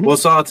 Mm-hmm. Well,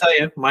 so I'll tell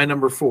you, my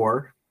number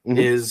 4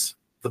 is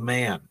The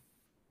Man.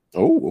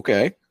 Oh,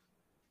 okay.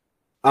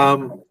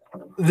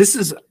 This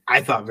is,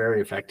 I thought,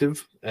 very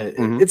effective.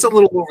 It's a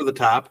little over the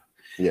top.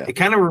 Yeah. It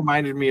kind of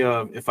reminded me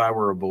of If I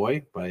Were a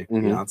Boy by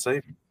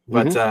Beyonce,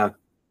 but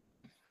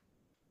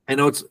I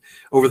know it's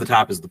over the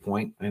top is the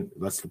point, and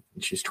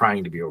she's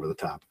trying to be over the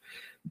top.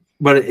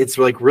 But it's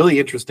like really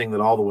interesting that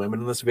all the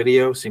women in this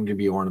video seem to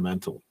be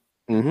ornamental.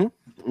 Yeah,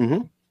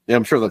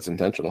 I'm sure that's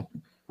intentional.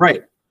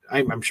 Right.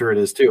 I'm sure it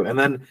is too. And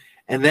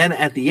then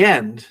at the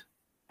end,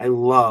 I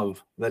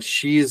love that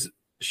she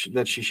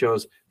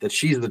shows that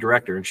she's the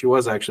director, and she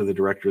was actually the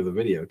director of the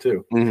video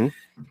too.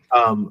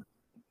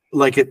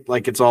 Like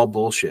it's all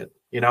bullshit,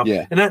 you know?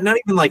 Yeah. And not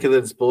even like that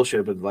it's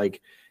bullshit, but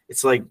like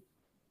it's like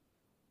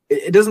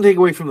it doesn't take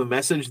away from the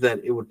message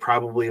that it would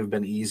probably have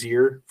been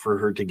easier for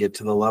her to get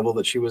to the level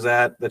that she's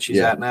at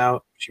now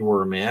if she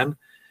were a man.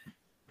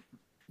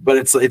 But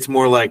it's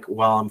more like,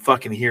 well, I'm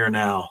fucking here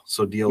now,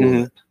 so deal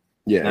with it.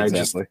 Yeah, and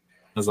exactly.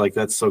 I was like,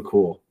 that's so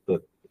cool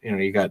that, you know,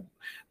 you got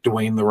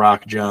Dwayne The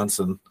Rock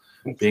Johnson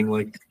being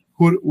like,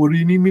 what do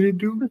you need me to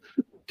do,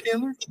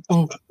 Taylor?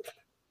 Oh,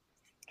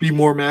 be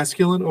more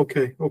masculine?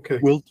 Okay.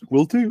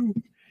 Will do.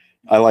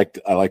 I like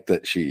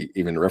that she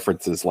even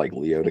references like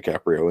Leo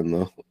DiCaprio in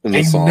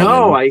the song.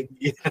 No,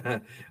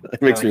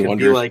 it makes me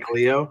wonder. Be like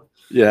Leo.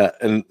 Yeah,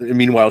 and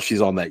meanwhile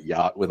she's on that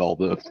yacht with all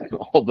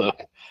the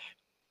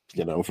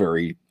you know,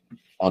 very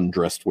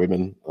undressed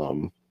women.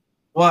 Well,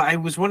 I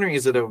was wondering,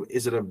 is it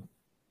a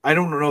I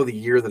don't know the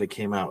year that it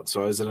came out,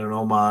 so is it an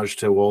homage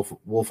to Wolf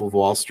of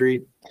Wall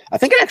Street? I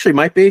think it actually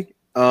might be.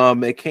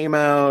 It came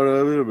out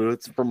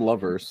it's from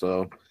Lover,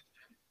 so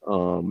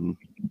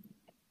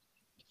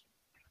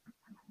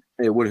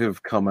it would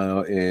have come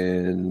out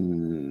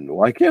in,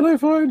 why can't I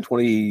find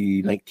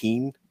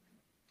 2019?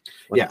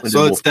 Yeah,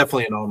 so it's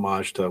definitely an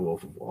homage to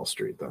Wolf of Wall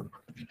Street then.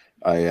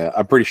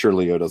 I'm pretty sure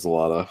Leo does a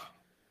lot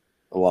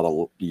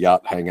of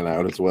yacht hanging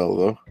out as well,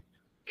 though.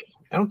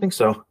 I don't think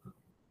so.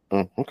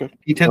 Oh, okay.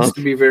 He tends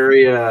to be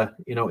very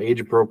age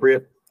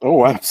appropriate.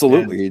 Oh,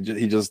 absolutely.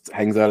 He just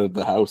hangs out at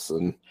the house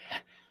and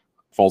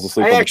falls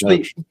asleep on the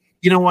couch.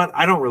 You know what?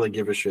 I don't really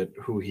give a shit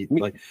who he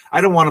like. I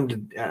don't want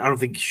him to. I don't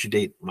think he should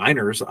date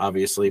minors,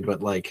 obviously,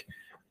 but like,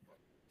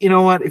 you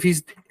know what? If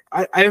he's,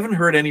 I haven't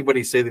heard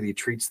anybody say that he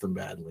treats them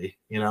badly,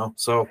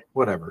 so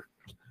whatever.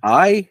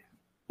 I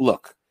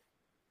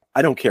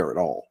don't care at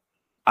all.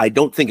 I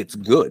don't think it's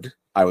good.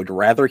 I would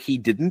rather he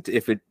didn't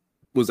if it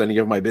was any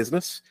of my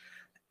business.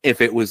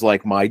 If it was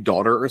like my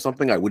daughter or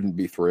something, I wouldn't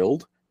be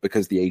thrilled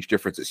because the age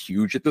difference is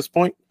huge at this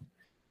point.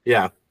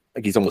 Yeah.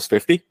 Like he's almost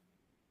 50.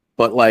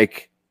 But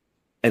like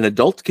an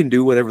adult can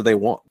do whatever they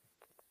want.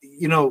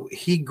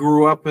 He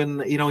grew up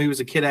in, he was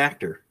a kid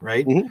actor,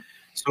 right? Mm-hmm.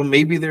 So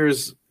maybe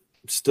there's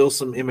still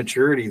some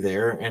immaturity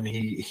there, and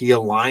he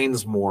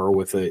aligns more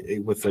with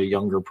a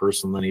younger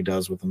person than he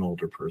does with an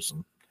older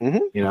person.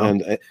 Mm-hmm.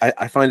 And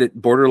I find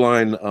it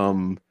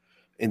borderline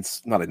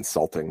it's not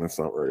insulting, that's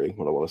not really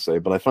what I want to say,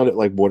 but I find it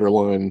like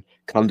borderline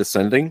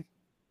condescending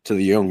to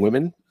the young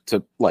women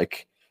to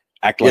like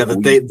act like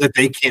that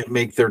they can't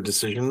make their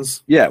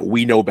decisions. Yeah,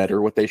 we know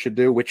better what they should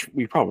do, which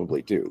we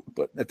probably do.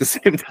 But at the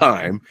same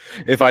time,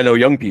 if I know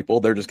young people,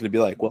 they're just going to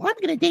be like, well, I'm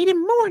going to date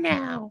him more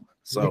now.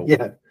 So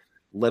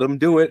let him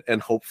do it.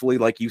 And hopefully,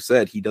 like you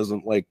said, he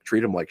doesn't like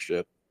treat him like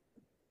shit.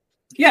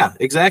 Yeah,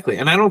 exactly.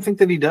 And I don't think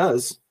that he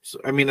does. So,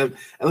 I mean,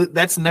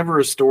 that's never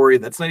a story.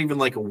 That's not even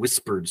like a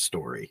whispered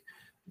story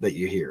that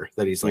you hear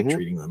that he's like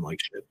treating them like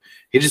shit.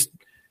 He just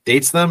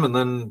dates them and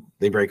then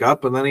they break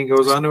up and then he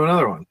goes on to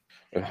another one.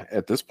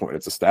 At this point,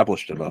 it's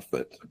established enough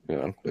that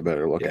they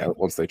better look out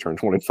once they turn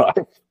 25.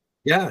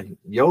 Yeah,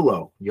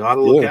 YOLO. You ought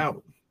to look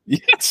out.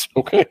 Yes.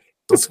 Okay.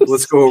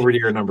 Let's go over to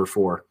your number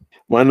 4.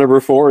 My number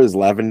 4 is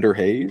Lavender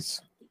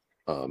Haze.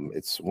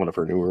 It's one of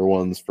her newer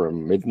ones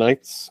from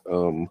Midnights.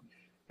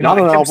 Not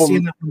an album. I've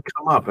seen that one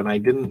come up, and I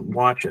didn't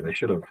watch it. I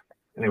should have.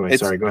 Anyway,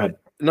 sorry. Go ahead.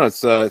 No,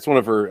 it's one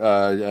of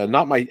her.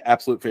 Not my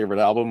absolute favorite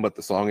album, but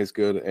the song is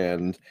good,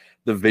 and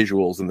the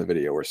visuals in the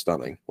video are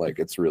stunning. Like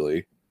it's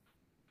really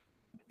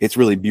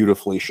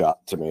beautifully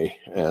shot to me,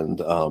 and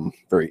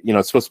very.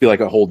 It's supposed to be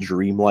like a whole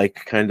dreamlike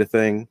kind of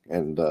thing,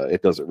 and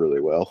it does it really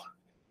well.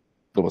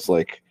 Almost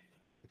like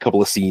a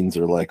couple of scenes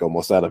are like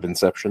almost out of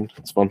Inception.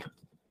 It's fun.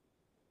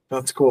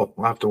 That's cool.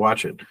 We'll have to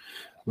watch it.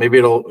 Maybe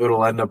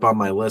it'll end up on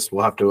my list.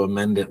 We'll have to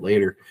amend it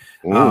later.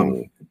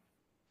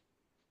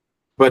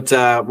 But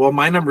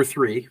my number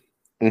 3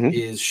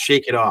 is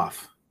Shake It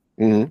Off.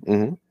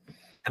 And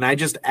I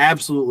just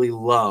absolutely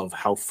love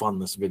how fun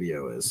this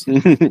video is.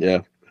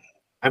 Yeah.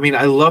 I mean,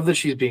 I love that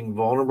she's being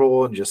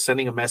vulnerable and just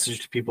sending a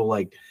message to people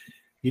like,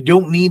 you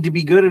don't need to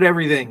be good at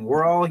everything.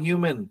 We're all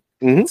human.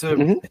 It's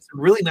a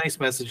really nice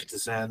message to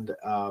send,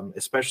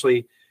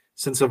 especially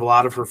since a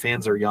lot of her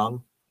fans are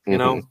young,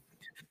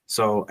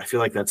 So I feel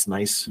like that's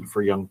nice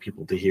for young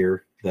people to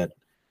hear, that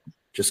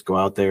just go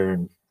out there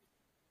and,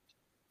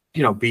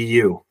 be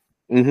you.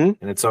 And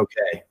it's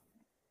okay.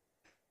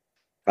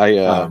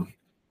 I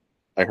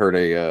heard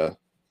a,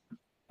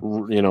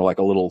 like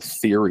a little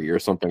theory or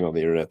something on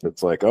the internet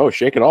that's like, oh,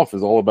 Shake It Off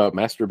is all about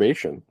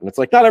masturbation. And it's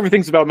like, not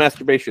everything's about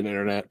masturbation,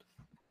 internet.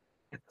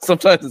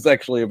 Sometimes it's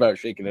actually about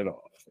shaking it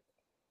off.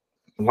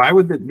 Why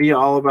would it be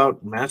all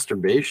about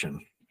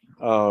masturbation?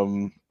 I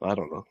don't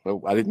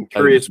know. I didn't.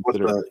 Curious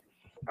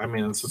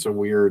it's such a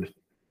weird.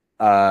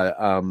 I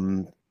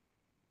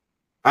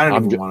don't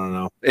even want to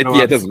know. It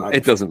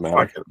doesn't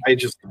matter.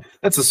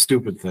 That's a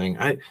stupid thing.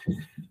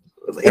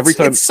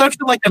 It's such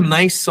a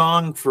nice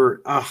song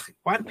for.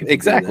 Why do people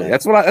exactly? Do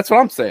that? That's what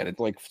I'm saying.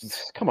 It's like,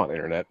 come on,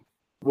 internet.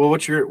 Well,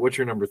 what's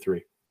your number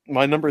 3?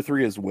 My number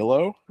 3 is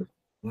Willow.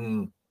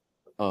 Again,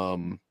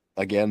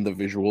 the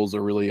visuals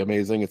are really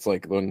amazing. It's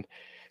like when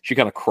she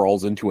kind of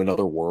crawls into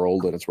another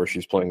world, and it's where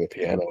she's playing the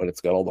piano, and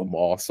it's got all the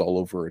moss all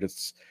over it.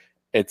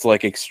 It's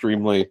like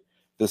extremely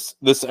this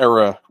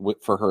era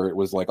for her. It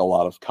was like a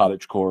lot of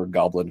cottagecore,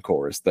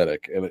 goblincore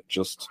aesthetic, and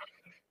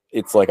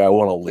it's like I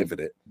want to live in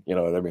it. You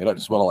know what I mean? I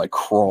just want to like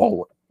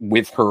crawl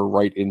with her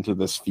right into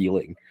this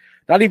feeling.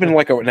 Not even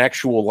like an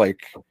actual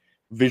like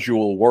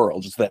visual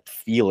world, just that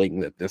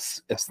feeling that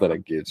this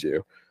aesthetic gives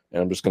you.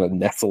 And I'm just gonna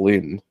nestle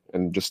in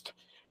and just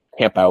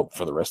camp out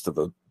for the rest of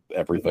the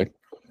everything.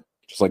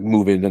 Just like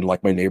move in, and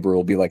like my neighbor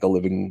will be like a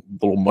living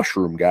little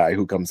mushroom guy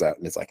who comes out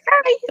and it's like,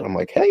 hi, and I'm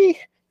like, hey,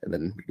 and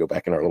then we go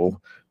back in our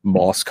little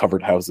moss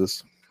covered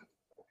houses.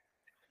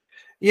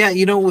 Yeah,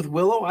 with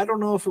Willow, I don't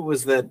know if it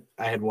was that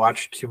I had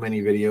watched too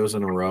many videos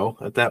in a row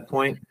at that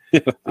point.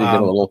 Get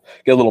a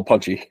little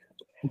punchy.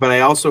 But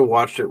I also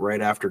watched it right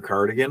after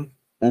Cardigan.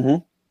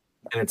 And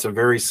it's a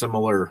very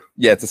similar.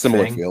 Yeah, it's a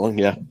similar feeling.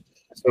 Yeah.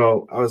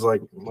 So I was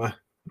like,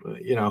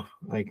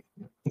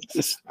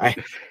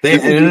 they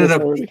ended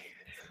up.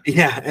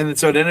 Yeah, and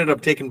so it ended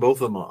up taking both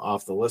of them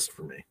off the list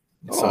for me.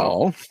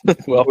 So,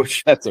 well,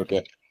 that's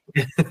okay.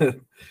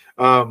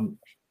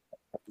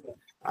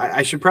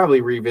 I should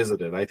probably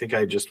revisit it. I think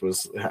I just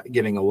was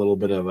getting a little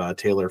bit of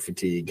Taylor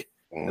fatigue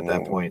at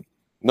that point.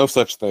 No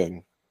such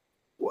thing.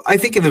 I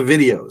think in the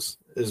videos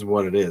is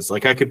what it is.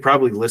 Like I could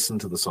probably listen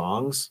to the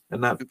songs and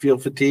not feel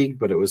fatigued,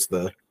 but it was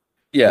the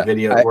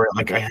video where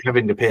like I'm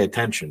having to pay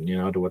attention,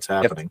 to what's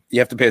happening. You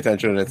have to pay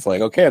attention, and it's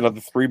like, okay,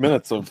 another 3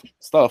 minutes of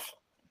stuff.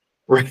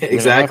 Right,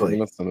 exactly.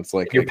 And it's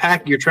like you're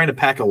trying to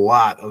pack a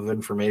lot of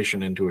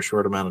information into a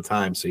short amount of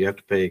time, so you have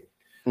to pay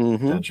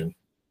attention.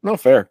 No,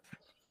 fair.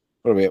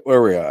 Where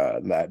are we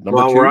at? Number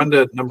well, 2? we're on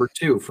to number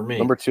 2 for me.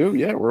 Number 2,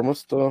 yeah, we're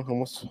almost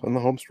on the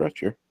home stretch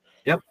here.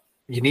 Yep.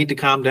 You need to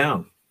calm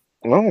down.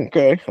 Oh,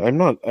 okay. I'm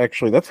not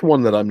actually. That's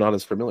one that I'm not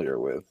as familiar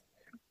with.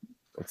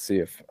 Let's see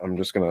if I'm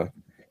just gonna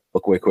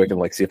look way quick and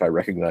like see if I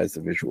recognize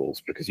the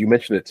visuals, because you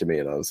mentioned it to me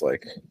and I was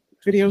like,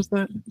 "What video is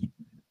that?"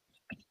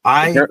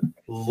 I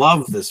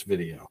love this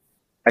video.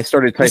 I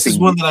started typing. This is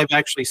one that I've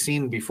actually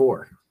seen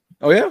before.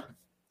 Oh yeah,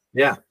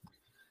 yeah.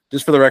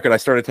 Just for the record, I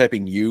started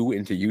typing "you"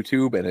 into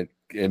YouTube and it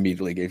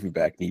immediately gave me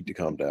back "need to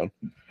calm down."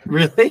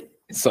 Really?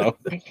 So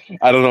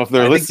I don't know if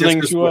they're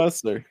listening to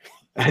us or.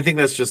 I think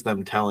that's just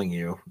them telling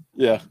you.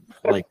 Yeah,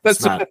 like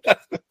that's not.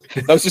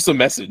 That was just a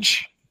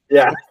message.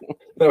 Yeah,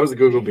 that was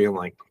Google being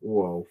like,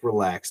 "Whoa,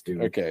 relax,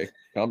 dude." Okay,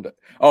 calm down.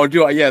 Oh,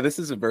 yeah, this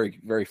is a very,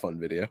 very fun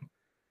video.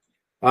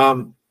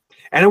 And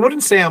I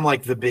wouldn't say I'm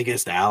like the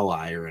biggest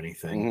ally or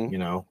anything, you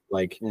know,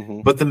 like,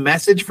 but the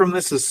message from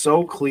this is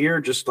so clear.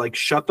 Just like,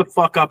 shut the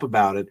fuck up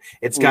about it.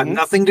 It's got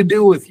nothing to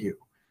do with you,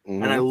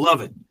 and I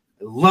love it.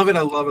 I love it.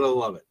 I love it. I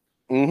love it.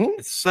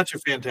 It's such a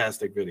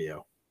fantastic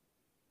video.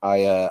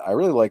 I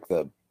really like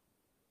the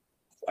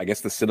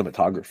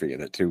cinematography in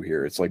it too.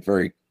 Here, it's like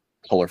very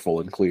colorful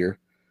and clear.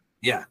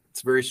 Yeah,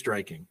 it's very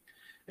striking.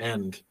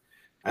 And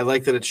I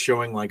like that it's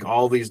showing like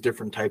all these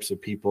different types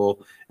of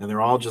people, and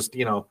they're all just,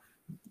 you know,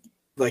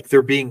 like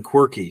they're being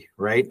quirky,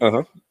 right?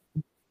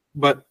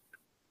 But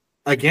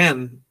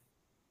again,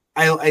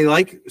 I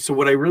like, so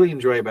what I really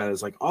enjoy about it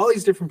is like all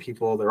these different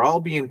people, they're all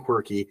being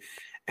quirky,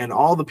 and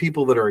all the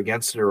people that are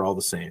against it are all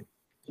the same.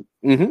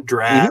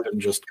 Drab and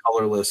just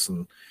colorless,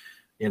 and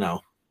you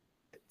know,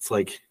 it's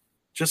like,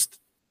 just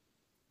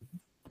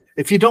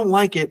if you don't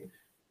like it,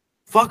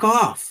 fuck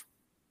off.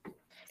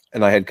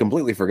 And I had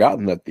completely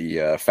forgotten that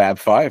the Fab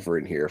Five were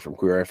in here from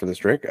Queer Eye for the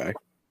Straight Guy.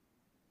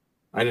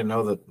 I didn't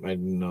know that. I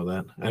didn't know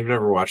that. I've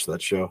never watched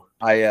that show.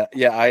 I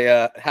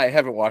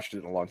haven't watched it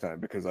in a long time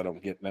because I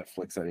don't get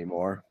Netflix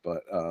anymore.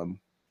 But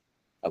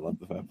I love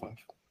the Fab Five.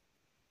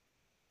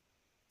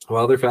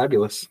 Well, they're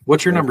fabulous.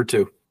 What's your number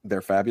 2?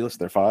 They're fabulous.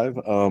 They're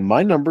 5.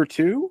 My number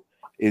 2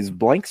 is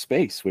Blank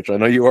Space, which I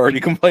know you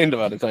already complained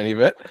about a tiny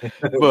bit,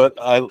 but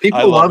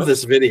people love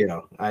this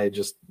video.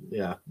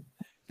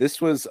 This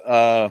was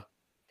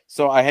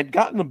so I had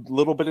gotten a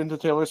little bit into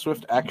Taylor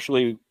Swift.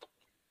 Actually,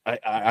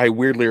 I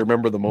weirdly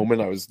remember the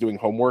moment I was doing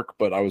homework,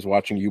 but I was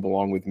watching You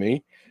Belong With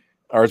Me.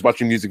 I was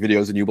watching music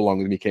videos and You Belong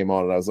With Me came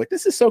on, and I was like,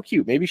 this is so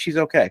cute. Maybe she's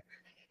okay.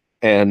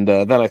 And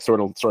then I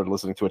sort of started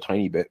listening to a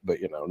tiny bit, but,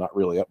 you know, not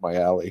really up my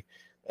alley.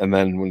 And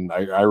then when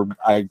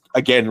I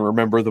again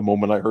remember the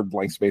moment I heard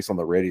Blank Space on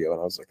the radio,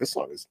 and I was like, this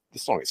song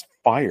is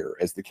fire,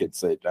 as the kids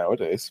say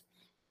nowadays.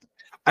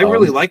 I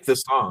really like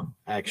this song,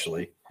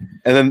 actually.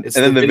 And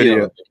then the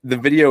video. The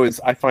video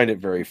is, I find it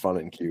very fun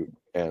and cute,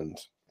 and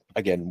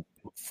again,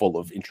 full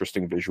of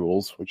interesting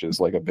visuals, which is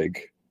like a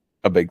big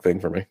thing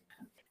for me.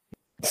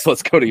 So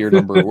let's go to your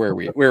number. Where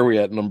are we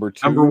at? Number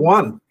 2. Number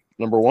 1.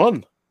 Number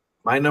 1.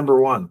 My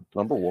number 1.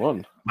 Number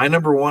 1. My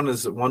number 1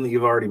 is one that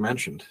you've already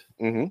mentioned.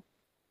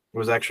 It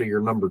was actually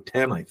your number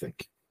 10, I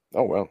think.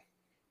 Oh wow.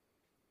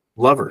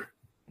 Lover.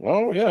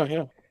 Oh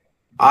yeah.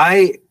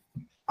 I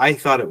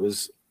thought it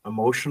was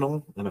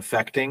emotional and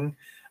affecting.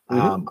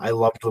 I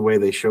loved the way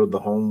they showed the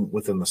home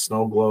within the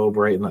snow globe,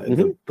 right?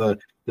 And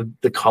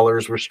the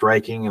colors were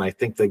striking, and I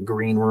think the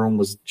green room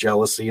was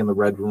jealousy and the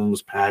red room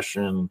was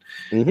passion.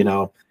 You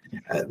know,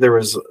 there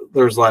was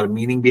a lot of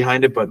meaning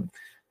behind it, but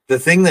the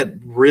thing that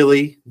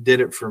really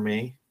did it for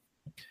me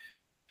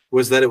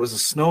was that it was a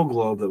snow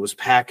globe that was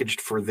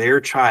packaged for their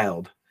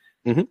child.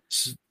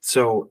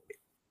 So,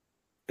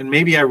 and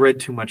maybe I read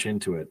too much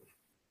into it,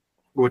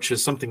 which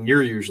is something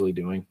you're usually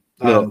doing.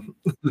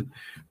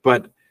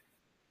 But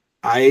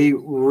I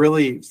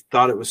really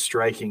thought it was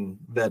striking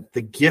that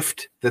the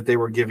gift that they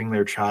were giving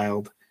their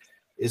child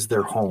is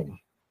their home.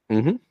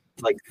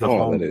 Like the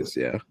home. That is,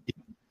 yeah.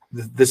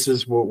 This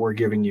is what we're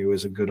giving you,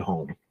 is a good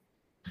home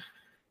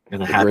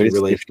and a happy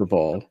relationship of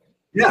all.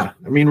 Yeah,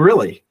 I mean,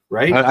 really,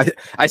 right?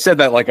 I said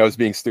that like I was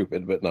being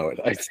stupid, but no,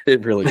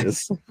 it really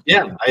is.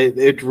 Yeah,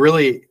 it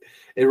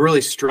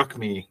really struck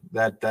me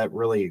that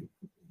really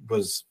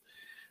was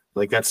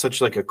like, that's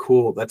such like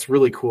that's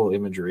really cool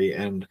imagery,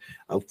 and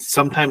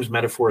sometimes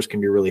metaphors can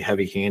be really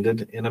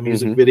heavy-handed in a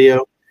music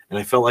video, and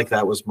I felt like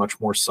that was much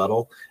more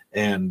subtle,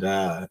 and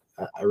I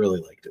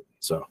really liked it.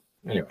 So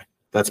anyway,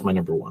 that's my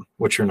number 1.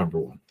 What's your number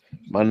 1?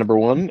 My number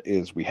 1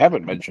 is, we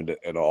haven't mentioned it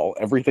at all,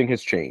 Everything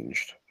Has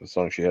Changed, the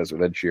song she has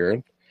with Ed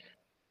Sheeran.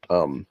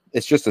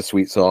 It's just a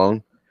sweet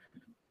song.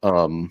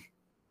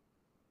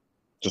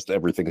 Just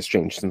everything has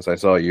changed since I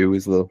saw you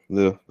is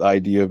the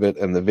idea of it,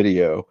 and the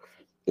video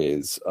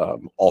is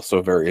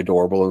also very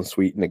adorable and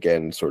sweet, and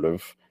again sort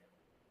of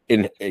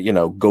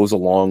goes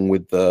along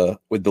with the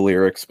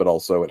lyrics, but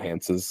also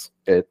enhances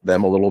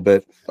them a little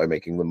bit by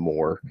making them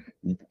more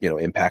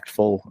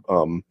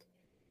impactful.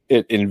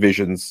 It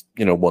envisions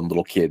one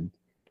little kid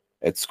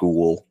at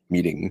school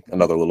meeting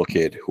another little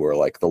kid who are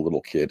like the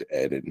little kid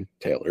Ed and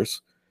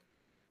Taylor's,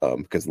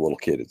 because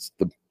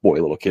the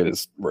boy little kid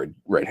is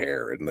red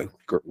hair and the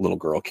little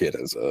girl kid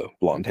has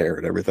blonde hair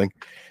and everything.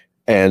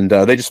 And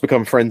they just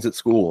become friends at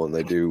school, and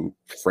they do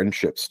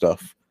friendship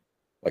stuff.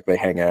 Like they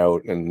hang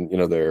out, and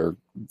they're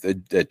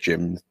at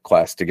gym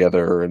class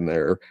together, and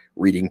they're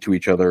reading to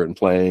each other and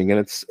playing, and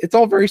it's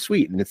all very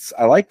sweet. And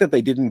I like that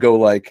they didn't go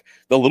like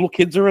the little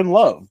kids are in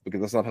love,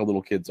 because that's not how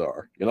little kids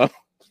are,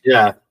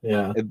 Yeah.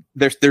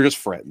 They're just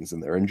friends,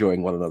 and they're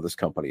enjoying one another's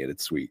company, and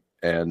it's sweet.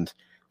 And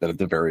then at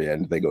the very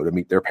end, they go to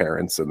meet their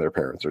parents, and their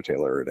parents are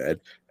Taylor and Ed.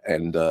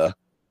 And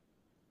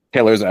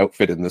Taylor's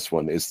outfit in this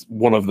one is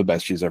one of the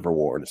best she's ever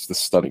worn. It's this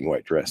stunning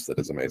white dress that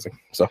is amazing.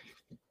 So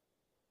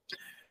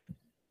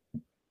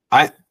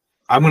I'm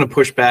going to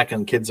push back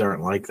on kids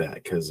aren't like that,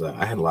 because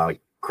I had a lot of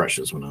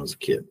crushes when I was a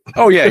kid.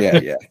 Oh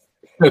yeah.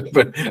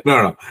 But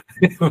no,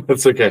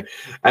 that's okay.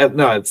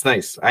 No, it's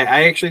nice.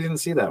 I actually didn't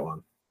see that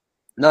one.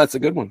 No, it's a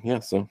good one. Yeah.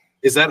 So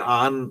is that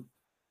on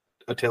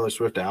a Taylor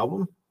Swift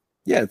album?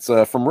 Yeah, it's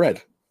from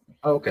Red.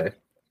 Oh, okay.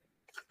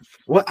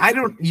 Well,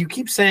 you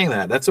keep saying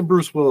that. That's a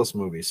Bruce Willis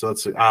movie, so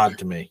it's odd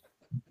to me.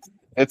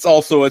 It's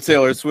also a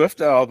Taylor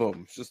Swift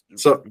album.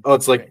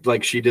 It's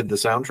like she did the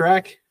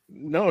soundtrack?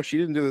 No, she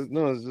didn't do this.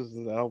 No, it's just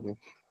the album.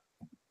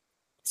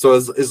 So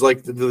is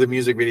like the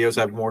music videos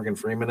have Morgan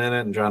Freeman in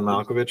it and John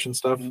Malkovich and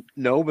stuff?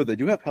 No, but they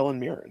do have Helen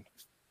Mirren.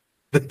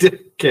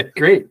 Okay,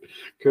 great.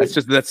 That's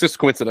just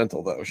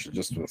coincidental, though. She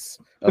just was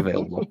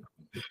available.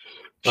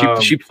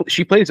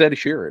 She plays Ed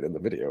Sheeran in the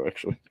video,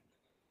 actually.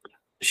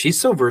 She's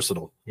so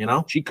versatile,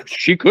 She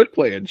could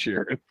play Ed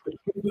Sheeran.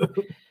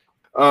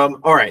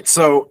 All right,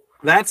 so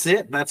that's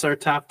it. That's our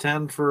top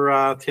 10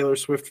 for Taylor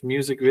Swift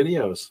music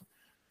videos.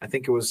 I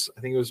think it was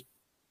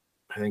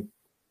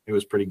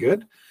pretty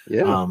good.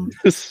 Yeah.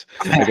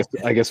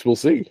 I guess we'll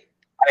see.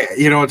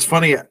 It's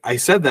funny. I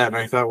said that and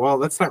I thought, well,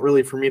 that's not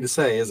really for me to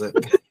say, is it?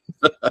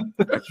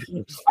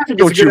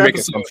 Don't you make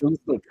assumptions.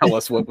 Don't tell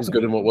us what was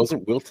good and what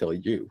wasn't. We'll tell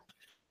you.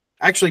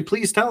 Actually,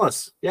 please tell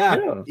us.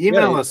 Yeah.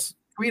 Email us,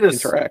 tweet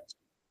us, interact.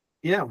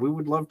 Yeah, we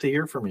would love to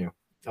hear from you.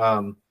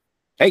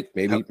 Hey,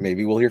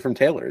 maybe we'll hear from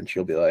Taylor, and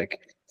she'll be like,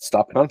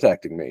 "Stop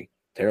contacting me."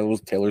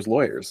 Taylor's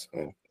lawyers.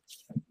 Oh.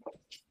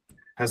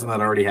 Hasn't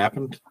that already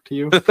happened to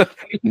you?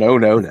 No.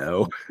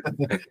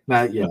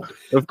 Not yet.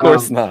 Of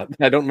course not.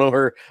 I don't know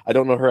her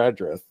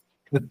address.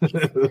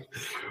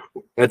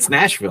 That's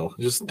Nashville.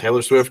 Just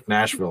Taylor Swift,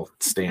 Nashville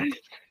stamp.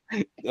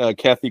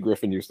 Kathy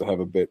Griffin used to have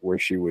a bit where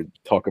she would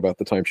talk about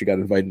the time she got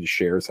invited to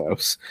Cher's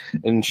house,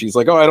 and she's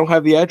like, "Oh, I don't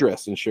have the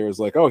address," and Cher's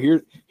like, "Oh,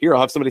 here, I'll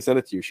have somebody send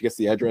it to you." She gets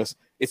the address.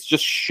 It's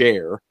just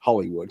Cher,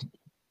 Hollywood,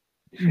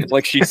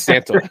 like she's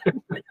Santa.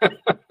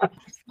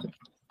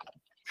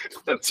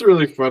 That's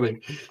really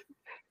funny.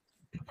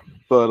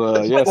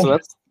 But yeah, so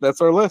that's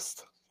our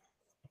list.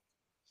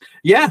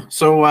 Yeah.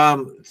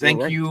 So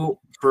thank you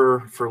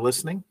for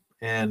listening,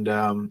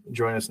 and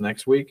join us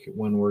next week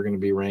when we're going to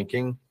be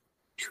ranking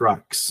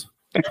trucks.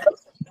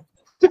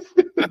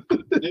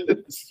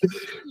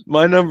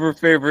 My number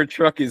favorite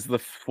truck is the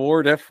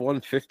Ford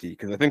F-150,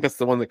 because I think that's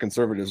the one that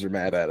conservatives are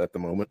mad at the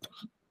moment.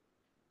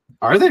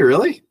 Are they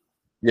really?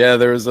 Yeah, I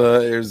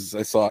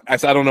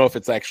don't know if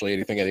it's actually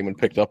anything anyone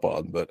picked up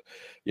on, but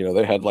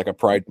they had like a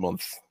Pride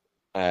Month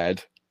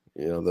ad.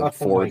 The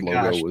Ford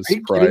logo was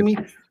Pride.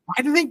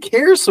 Why do they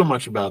care so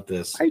much about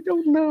this? I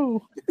don't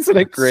know. Isn't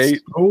it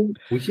great? So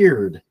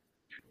weird.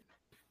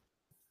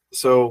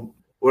 So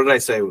what did I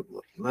say?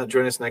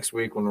 Join us next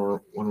week when we're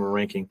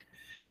ranking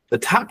the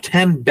top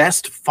 10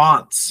 best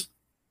fonts.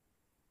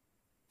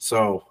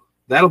 So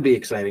that'll be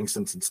exciting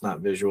since it's not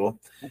visual.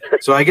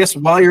 So I guess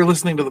while you're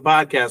listening to the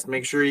podcast,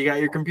 make sure you got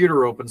your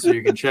computer open so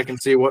you can check and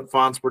see what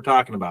fonts we're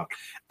talking about.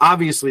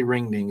 Obviously,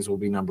 Ringdings will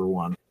be number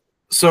one.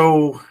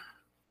 So,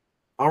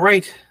 all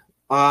right.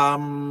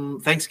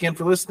 Thanks again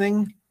for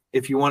listening.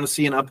 If you want to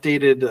see an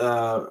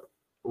updated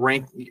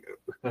rank,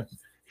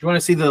 if you want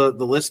to see the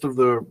list of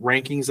the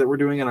rankings that we're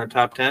doing in our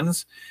top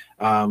 10s,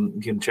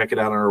 you can check it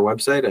out on our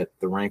website at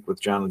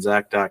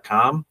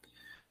therankwithjohnandzach.com.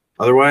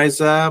 Otherwise,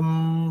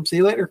 see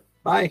you later.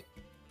 Bye.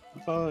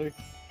 Bye.